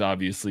Kelce is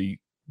obviously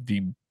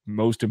the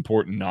most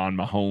important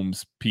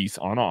non-Mahomes piece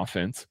on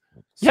offense.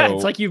 Yeah,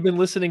 it's like you've been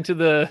listening to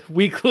the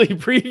weekly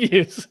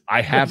previews.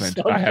 I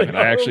haven't.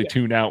 I actually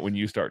tune out when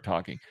you start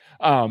talking.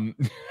 But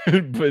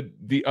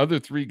the other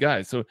 3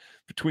 guys, so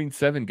between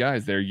 7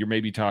 guys there, you're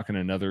maybe talking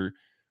another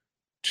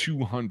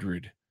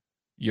 200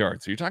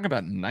 yards. So you're talking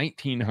about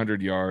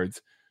 1,900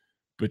 yards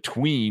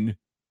between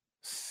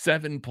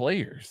 7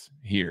 players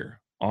here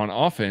on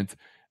offense.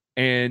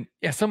 And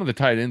yeah, some of the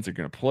tight ends are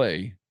going to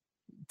play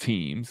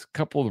teams. A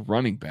couple of the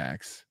running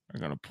backs are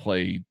going to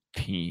play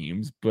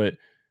teams, but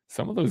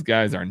some of those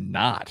guys are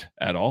not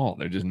at all.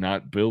 They're just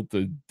not built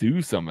to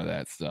do some of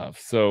that stuff.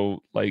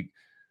 So like,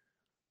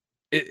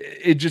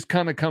 it just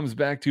kind of comes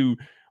back to,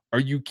 are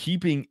you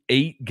keeping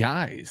 8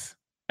 guys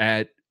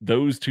at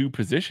those 2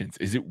 positions?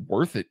 Is it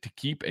worth it to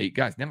keep 8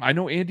 guys? Now, I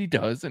know Andy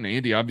does, and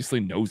Andy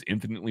obviously knows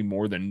infinitely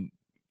more than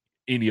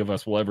any of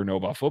us will ever know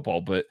about football,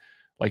 but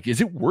like,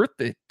 is it worth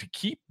it to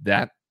keep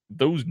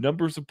those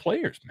numbers of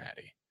players,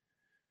 Maddie?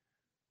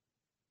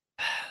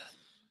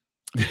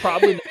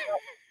 Probably not.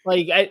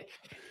 Like,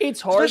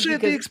 it's hard, especially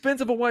at the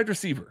expense of a wide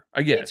receiver.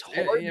 I guess it's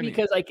hard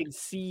because I can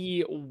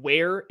see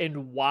where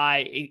and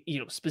why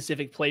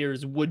specific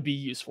players would be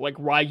useful, like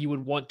why you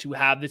would want to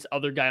have this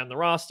other guy on the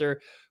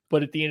roster.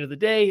 But at the end of the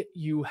day,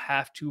 you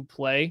have to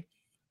play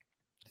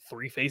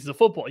 3 phases of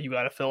football. You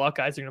got to fill out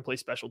guys that are going to play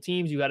special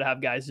teams. You got to have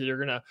guys that are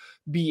going to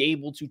be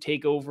able to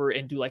take over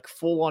and do like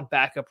full on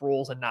backup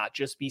roles and not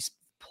just be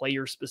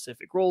player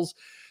specific roles.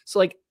 So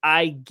like,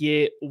 I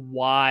get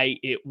why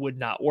it would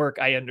not work.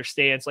 I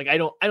understand. So like, I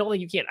don't think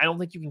you can. I don't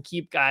think you can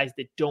keep guys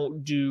that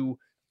don't do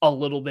a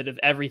little bit of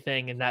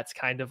everything. And that's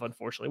kind of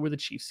unfortunately where the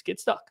Chiefs get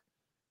stuck.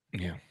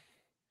 Yeah.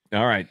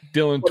 All right,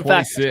 Dylan,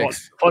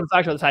 26. Fun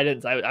fact on the tight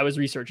ends. I was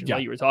researching while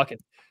you were talking.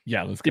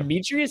 Yeah, let's go.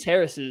 Demetrius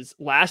Harris's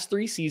last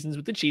 3 seasons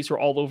with the Chiefs were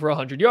all over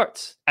 100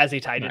 yards as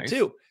a tight end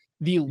too.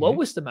 The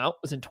lowest amount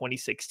was in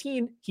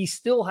 2016. He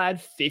still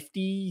had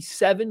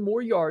 57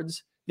 more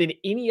yards than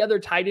any other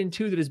tight end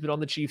 2 that has been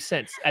on the Chiefs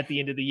since at the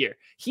end of the year.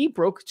 He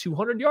broke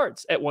 200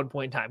 yards at one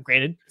point in time.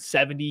 Granted,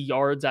 70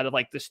 yards out of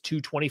like this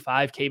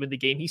 225 came in the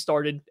game he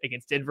started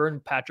against Denver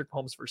and Patrick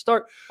Mahomes' first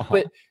start.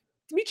 But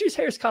Demetrius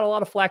Harris caught a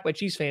lot of flack by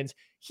Chiefs fans.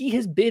 he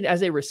has been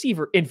as a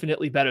receiver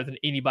infinitely better than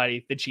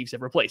anybody the Chiefs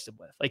have replaced him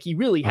with. Like he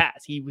really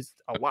has. He was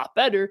a lot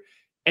better,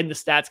 and the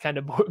stats kind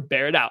of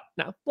bear it out.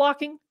 Now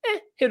blocking,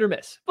 hit or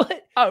miss,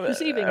 but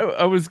receiving.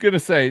 I was gonna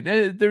say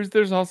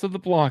there's also the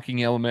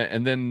blocking element,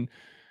 and then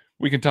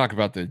we can talk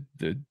about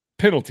the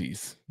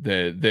penalties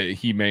that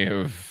he may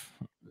have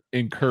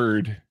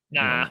incurred.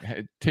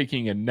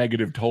 Taking a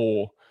negative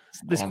toll.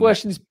 This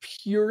question is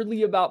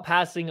purely about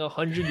passing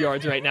 100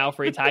 yards right now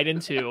for a tight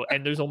end 2,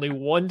 and there's only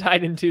one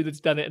tight end 2 that's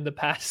done it in the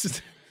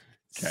past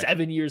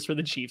 7 years for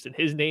the Chiefs, and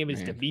his name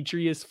is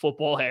Demetrius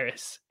Football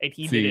Harris, and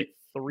he did it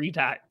 3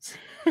 times.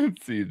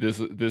 See, this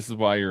is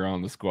why you're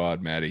on the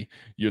squad, Maddie.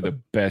 You're the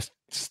best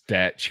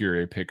stat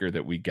cherry picker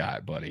that we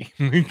got, buddy.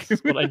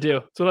 That's what I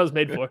do. That's what I was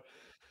made for.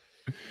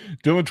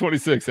 Dylan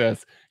 26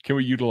 asks, can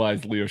we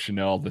utilize Leo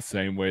Chanel the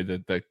same way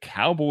that the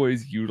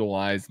Cowboys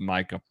utilize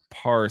Micah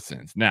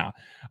Parsons? Now,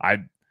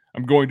 I'm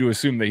going to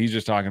assume that he's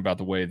just talking about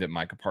the way that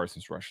Micah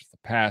Parsons rushes the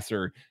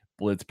passer,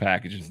 blitz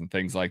packages, and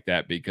things like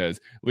that, because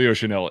Leo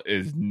Chanel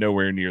is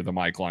nowhere near the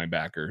Mike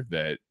linebacker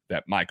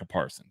that Micah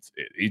Parsons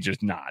is. He's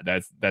just not.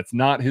 That's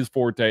not his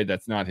forte.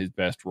 That's not his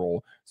best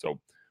role. So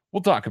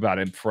we'll talk about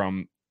him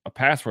from a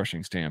pass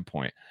rushing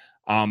standpoint.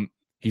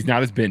 He's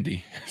not as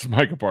bendy as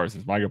Micah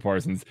Parsons. Micah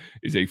Parsons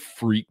is a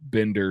freak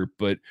bender,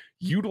 but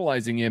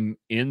utilizing him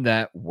in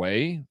that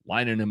way,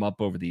 lining him up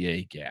over the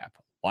A gap,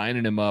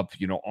 lining him up,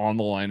 on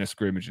the line of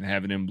scrimmage and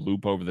having him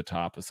loop over the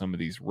top of some of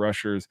these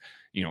rushers,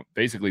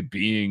 basically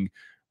being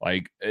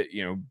like,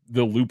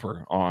 the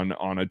looper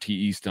on a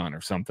TE stunt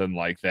or something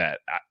like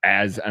that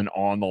as an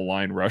on the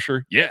line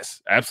rusher.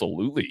 Yes,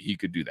 absolutely. He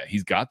could do that.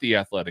 He's got the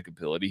athletic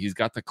ability. He's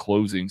got the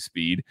closing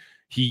speed.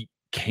 He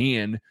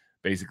can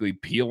basically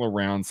peel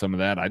around some of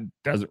that. It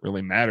doesn't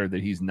really matter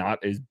that he's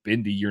not as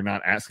bendy. You're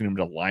not asking him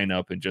to line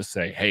up and just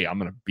say, hey, I'm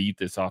going to beat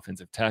this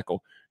offensive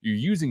tackle. You're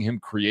using him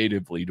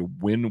creatively to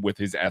win with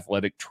his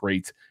athletic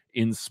traits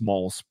in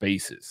small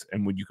spaces.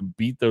 And when you can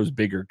beat those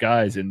bigger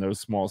guys in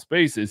those small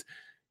spaces,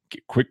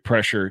 get quick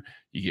pressure,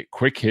 you get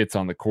quick hits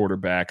on the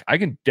quarterback. I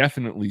can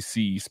definitely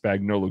see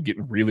Spagnuolo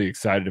getting really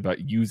excited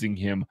about using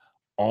him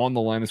on the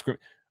line of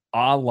scrimmage,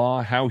 a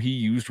la how he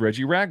used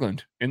Reggie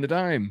Ragland in the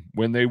dime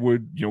when they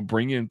would,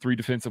 bring in 3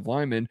 defensive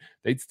linemen.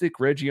 They'd stick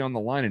Reggie on the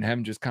line and have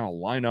him just kind of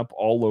line up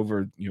all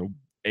over,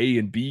 A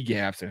and B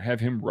gaps and have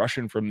him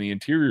rushing from the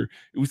interior.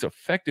 It was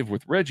effective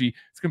with Reggie.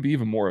 It's going to be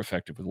even more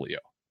effective with Leo.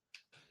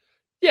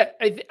 Yeah,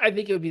 I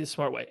think it would be the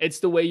smart way. It's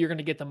the way you're going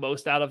to get the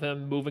most out of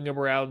him, moving him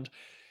around.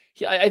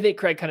 I think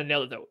Craig kind of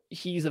nailed it, though.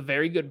 He's a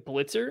very good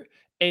blitzer.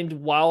 And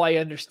while I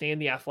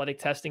understand the athletic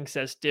testing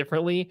says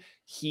differently,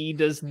 he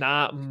does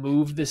not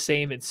move the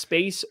same in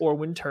space or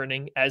when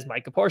turning as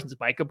Micah Parsons.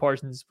 Micah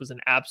Parsons was an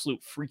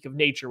absolute freak of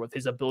nature with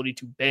his ability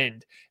to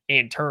bend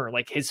and turn.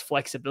 Like, his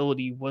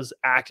flexibility was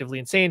actively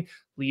insane.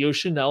 Leo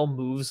Chanel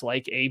moves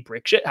like a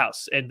brick shit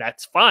house, and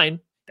that's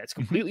fine. That's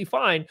completely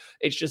fine.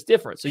 It's just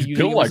different. So use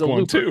him like as a one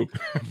looper. Too.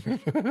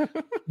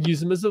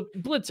 Use him as a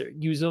blitzer.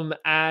 Use him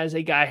as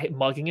a guy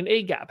mugging an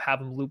A gap. Have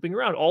him looping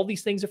around. All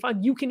these things are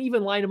fine. You can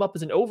even line him up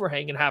as an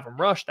overhang and have him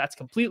rush. That's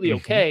completely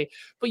okay.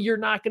 But you're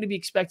not going to be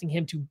expecting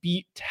him to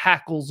beat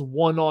tackles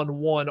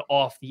one-on-one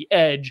off the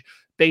edge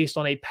based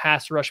on a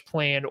pass rush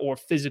plan or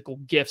physical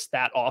gifts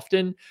that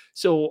often.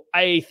 So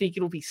I think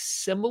it'll be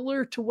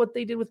similar to what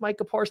they did with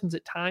Micah Parsons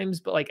at times,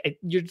 but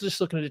you're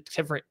just looking at a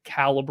different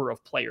caliber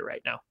of player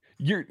right now.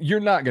 You're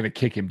not going to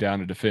kick him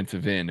down a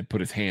defensive end and put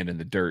his hand in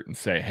the dirt and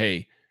say,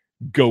 hey,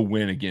 go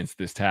win against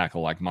this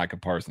tackle like Micah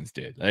Parsons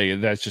did. Hey,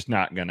 that's just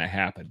not going to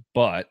happen.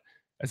 But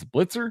as a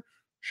blitzer,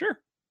 sure.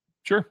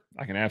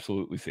 I can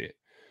absolutely see it.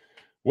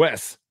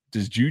 Wes,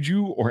 does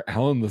Juju or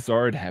Allen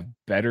Lazard have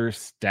better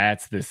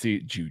stats this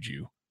season?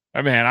 Juju.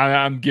 I mean,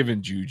 I'm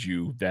giving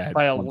Juju that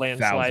by a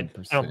landslide.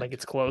 I don't think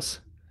it's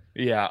close.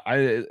 Yeah,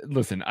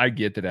 I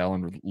get that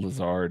Allen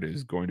Lazard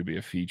is going to be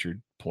a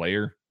featured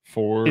player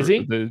for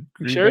the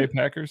Green Bay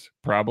Packers.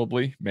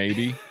 Probably,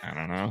 maybe. I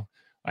don't know.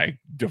 Like,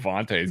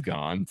 Devontae's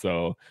gone,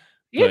 so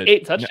he had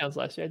 8 touchdowns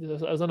last year.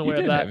 I was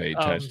unaware of that. Have 8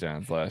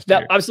 touchdowns last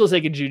year. I'm still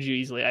taking Juju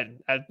easily.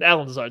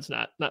 Allen Lazard's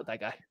not that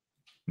guy.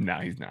 No,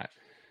 he's not.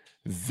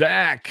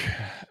 Zach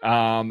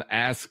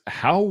asks,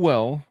 how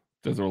well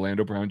does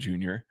Orlando Brown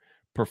Jr.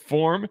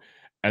 perform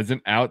as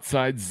an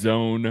outside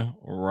zone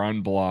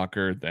run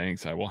blocker?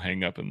 Thanks. I will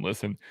hang up and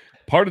listen.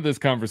 Part of this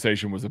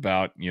conversation was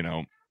about,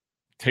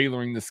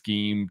 tailoring the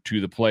scheme to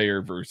the player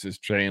versus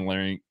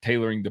tailoring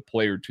the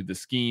player to the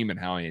scheme, and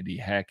how Andy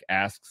Heck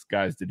asks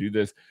guys to do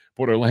this.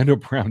 But Orlando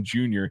Brown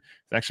Jr. is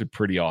actually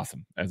pretty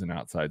awesome as an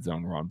outside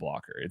zone run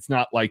blocker. It's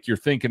not like you're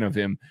thinking of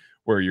him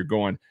where you're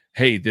going,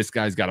 hey, this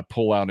guy's got to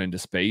pull out into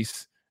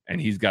space and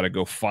he's got to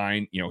go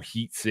find,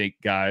 heat sink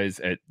guys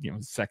at,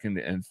 second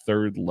and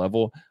third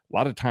level. A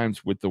lot of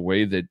times with the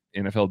way that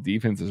NFL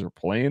defenses are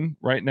playing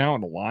right now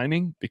and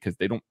aligning, because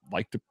they don't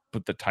like to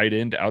put the tight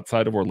end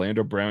outside of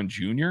Orlando Brown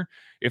Jr.,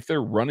 if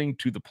they're running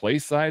to the play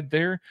side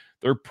there,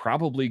 they're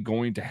probably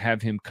going to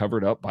have him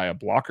covered up by a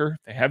blocker.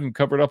 They have him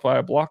covered up by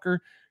a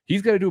blocker.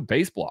 he's got to do a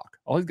base block.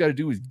 All he's got to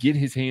do is get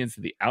his hands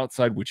to the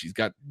outside, which he's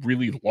got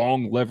really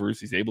long levers.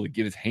 He's able to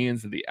get his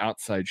hands to the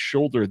outside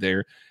shoulder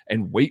there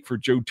and wait for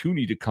Joe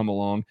Thuney to come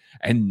along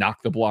and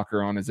knock the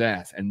blocker on his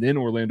ass. And then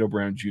Orlando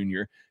Brown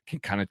Jr. can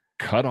kind of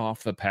cut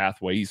off the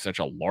pathway. He's such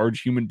a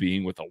large human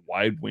being with a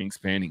wide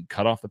wingspan. He can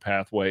cut off the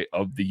pathway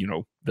of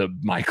the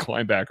Mike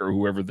linebacker or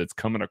whoever that's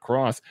coming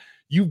across.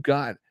 You've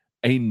got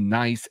a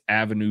nice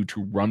avenue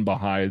to run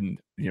behind,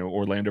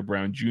 Orlando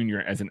Brown Jr.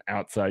 as an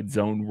outside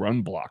zone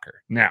run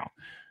blocker. Now,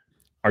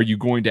 are you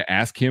going to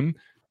ask him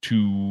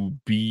to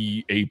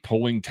be a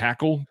pulling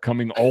tackle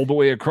coming all the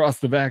way across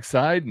the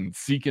backside and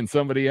seeking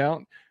somebody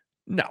out?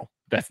 No,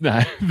 that's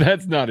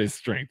not his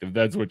strength, if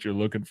that's what you're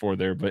looking for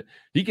there. But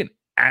he can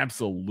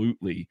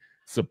absolutely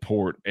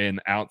support an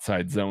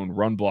outside zone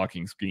run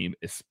blocking scheme,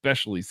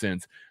 especially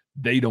since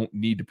they don't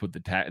need to put the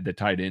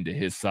tight end to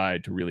his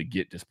side to really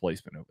get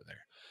displacement over there.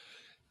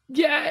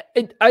 Yeah,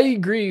 I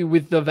agree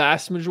with the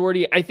vast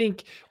majority. I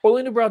think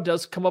Orlando Brown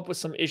does come up with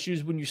some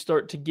issues when you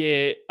start to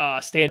get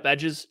stand-up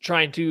edges,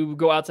 trying to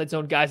go outside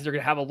zone guys that are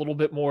going to have a little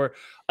bit more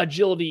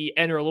agility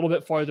and are a little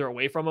bit farther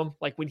away from him.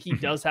 Like when he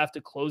does have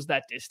to close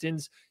that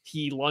distance,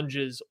 he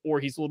lunges or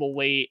he's a little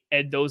late.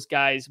 And those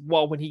guys,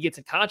 well, when he gets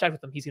in contact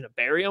with them, he's going to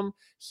bury him.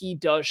 He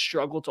does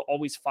struggle to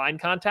always find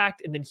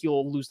contact, and then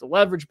he'll lose the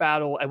leverage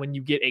battle. And when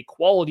you get a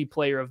quality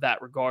player of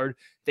that regard,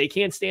 they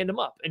can't stand him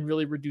up and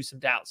really reduce him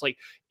down. So like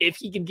if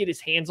he can get his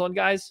hands on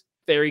guys,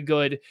 very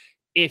good.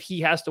 If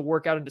he has to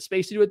work out into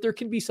space to do it, there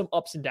can be some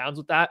ups and downs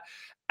with that.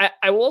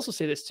 I will also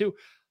say this too.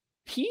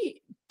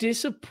 He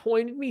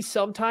disappointed me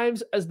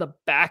sometimes as the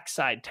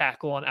backside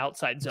tackle on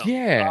outside zone.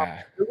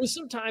 Yeah. There was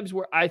some times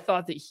where I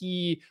thought that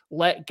he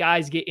let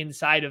guys get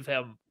inside of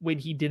him when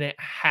he didn't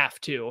have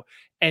to.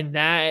 And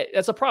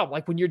that's a problem.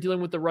 Like when you're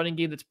dealing with the running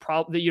game, that's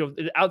probably,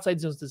 the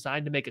outside zone is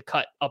designed to make a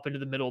cut up into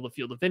the middle of the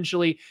field.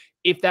 Eventually,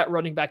 if that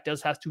running back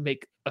does have to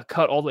make a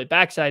cut all the way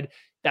backside,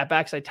 that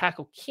backside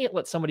tackle can't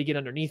let somebody get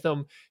underneath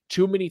him.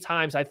 Too many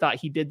times I thought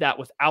he did that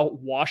without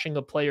washing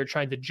a player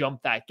trying to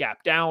jump that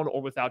gap down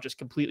or without just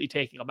completely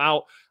taking him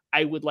out.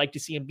 I would like to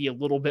see him be a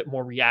little bit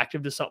more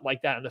reactive to something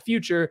like that in the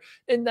future.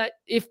 And that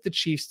if the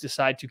Chiefs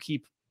decide to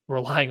keep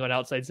relying on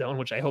outside zone,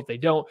 which I hope they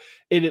don't,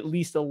 it at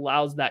least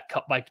allows that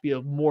cutback to be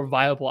a more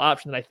viable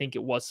option than I think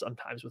it was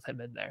sometimes with him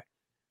in there.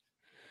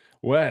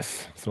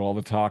 Wes, so all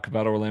the talk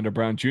about Orlando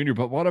Brown Jr.,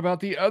 but what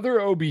about the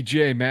other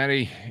OBJ,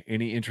 Matty?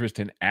 Any interest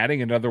in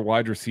adding another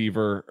wide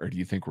receiver, or do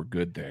you think we're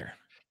good there?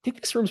 I think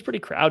this room's pretty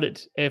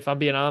crowded, if I'm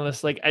being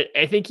honest. Like,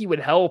 I think he would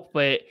help,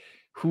 but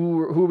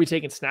who are we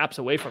taking snaps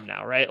away from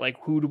now, right? Like,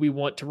 who do we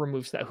want to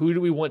remove snap? Who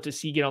do we want to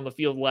see get on the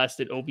field less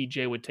that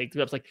OBJ would take the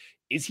reps? Like,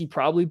 is he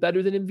probably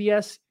better than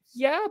MVS?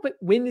 Yeah, but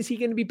when is he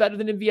going to be better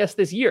than MVS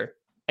this year?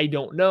 I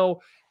don't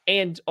know.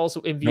 And also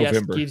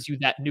MVS gives you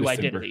that new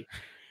identity.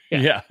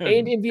 Yeah.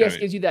 And MVS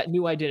gives you that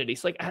new identity.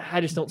 So like, I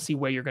just don't see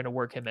where you're going to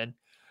work him in.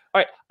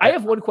 All right. I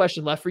have one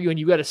question left for you, and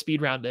you got to speed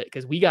round it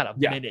because we got a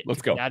minute.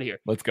 Let's go out of here.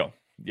 Let's go.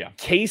 Yeah.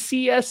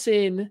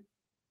 KCSN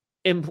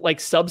like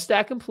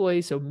Substack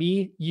employees. So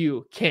me,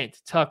 you,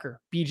 Kent,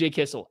 Tucker, BJ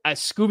Kissel as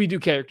Scooby-Doo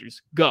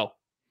characters. Go.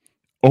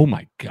 Oh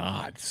my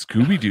God.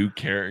 Scooby-Doo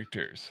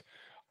characters.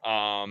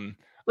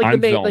 Like I'm the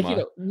main, Velma.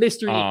 like,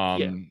 mystery.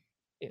 Yeah.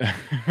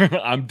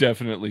 I'm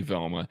definitely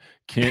Velma.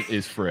 Kent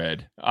is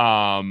Fred.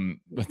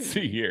 Let's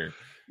see here.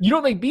 You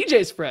don't think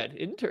BJ's Fred?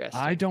 Interesting.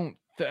 I don't,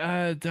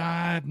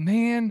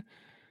 man.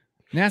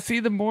 Now, see,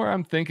 the more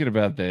I'm thinking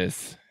about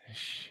this,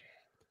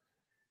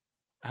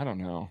 I don't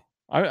know.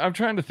 I'm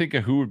trying to think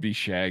of who would be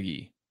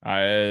Shaggy.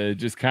 I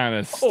just kind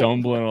of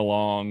stumbling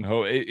along.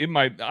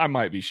 I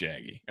might be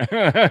Shaggy.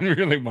 I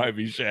really might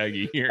be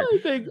Shaggy here.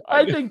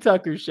 I think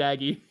Tucker's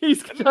Shaggy.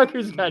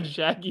 Tucker's got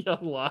Shaggy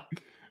on lock.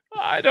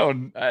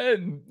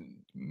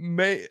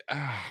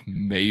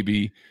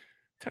 Maybe.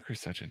 Tucker's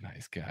such a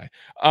nice guy.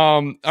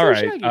 All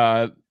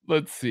right.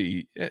 Let's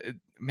see.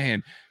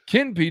 Man,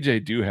 Ken and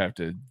PJ do have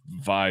to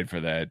vie for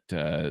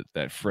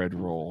that Fred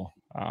role.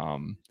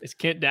 Is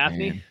Kent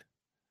Daphne? Man.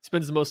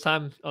 Spends the most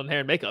time on hair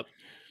and makeup.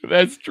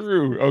 That's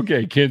true.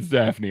 Okay, Kent's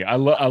Daphne. I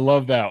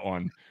love that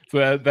one.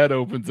 So that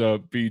opens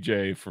up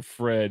BJ for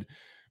Fred.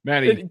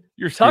 Maddie,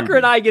 you're Tucker Scooby,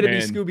 and I get to man.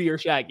 be Scooby or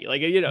Shaggy.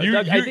 Like,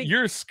 I think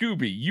you're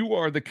Scooby. You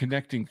are the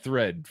connecting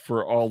thread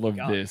for all of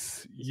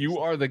this. You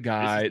are the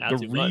guy,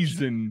 the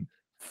reason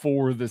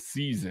for the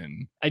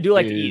season. I do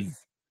like to eat.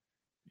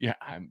 Yeah,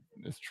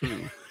 that's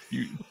true.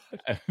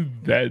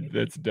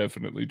 That's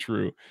definitely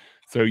true.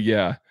 So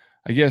yeah,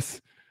 I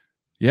guess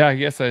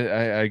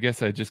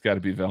I just got to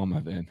be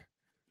Velma then.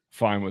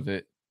 Fine with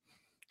it.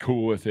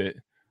 Cool with it.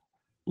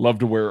 Love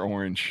to wear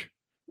orange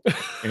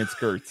and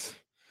skirts.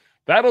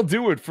 That'll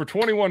do it for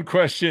 21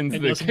 questions.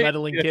 And those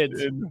meddling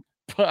kids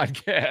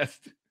podcast.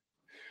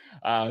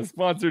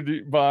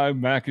 Sponsored by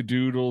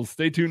Macadoodles.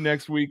 Stay tuned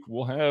next week.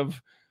 We'll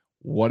have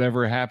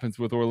whatever happens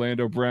with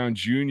Orlando Brown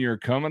Jr.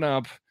 coming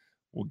up.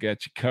 We'll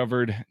get you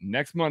covered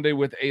next Monday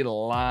with a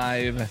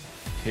live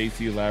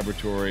KC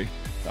Laboratory.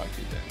 Talk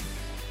to you then.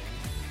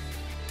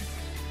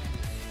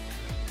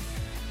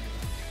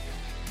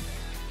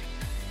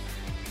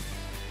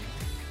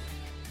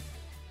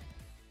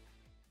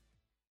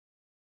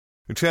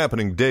 It's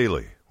happening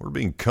daily. We're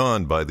being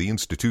conned by the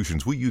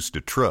institutions we used to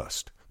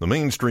trust. The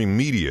mainstream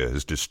media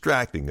is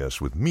distracting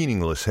us with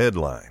meaningless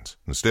headlines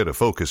instead of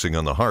focusing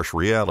on the harsh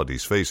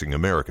realities facing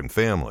American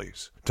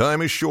families.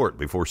 Time is short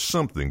before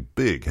something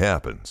big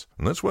happens,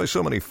 and that's why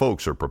so many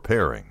folks are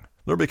preparing.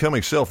 They're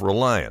becoming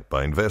self-reliant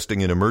by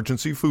investing in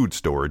emergency food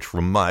storage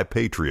from My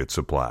Patriot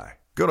Supply.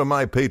 Go to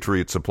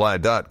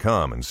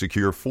MyPatriotSupply.com and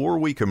secure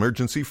 4-week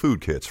emergency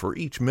food kits for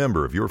each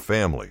member of your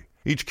family.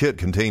 Each kit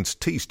contains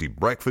tasty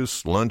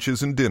breakfasts,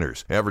 lunches, and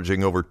dinners,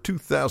 averaging over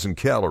 2,000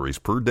 calories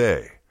per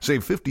day.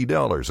 Save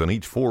 $50 on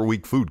each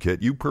 4-week food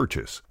kit you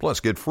purchase. Plus,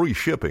 get free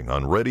shipping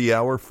on Ready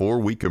Hour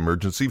 4-week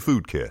emergency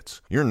food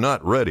kits. You're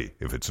not ready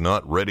if it's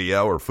not Ready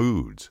Hour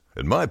Foods.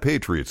 At My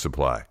Patriot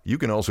Supply, you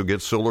can also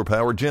get solar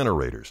power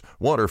generators,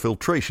 water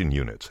filtration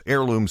units,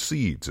 heirloom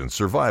seeds, and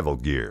survival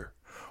gear.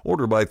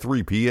 Order by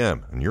 3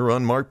 p.m. and your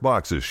unmarked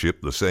boxes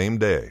ship the same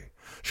day.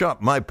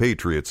 Shop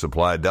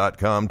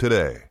MyPatriotSupply.com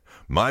today.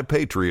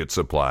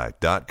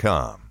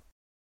 MyPatriotSupply.com.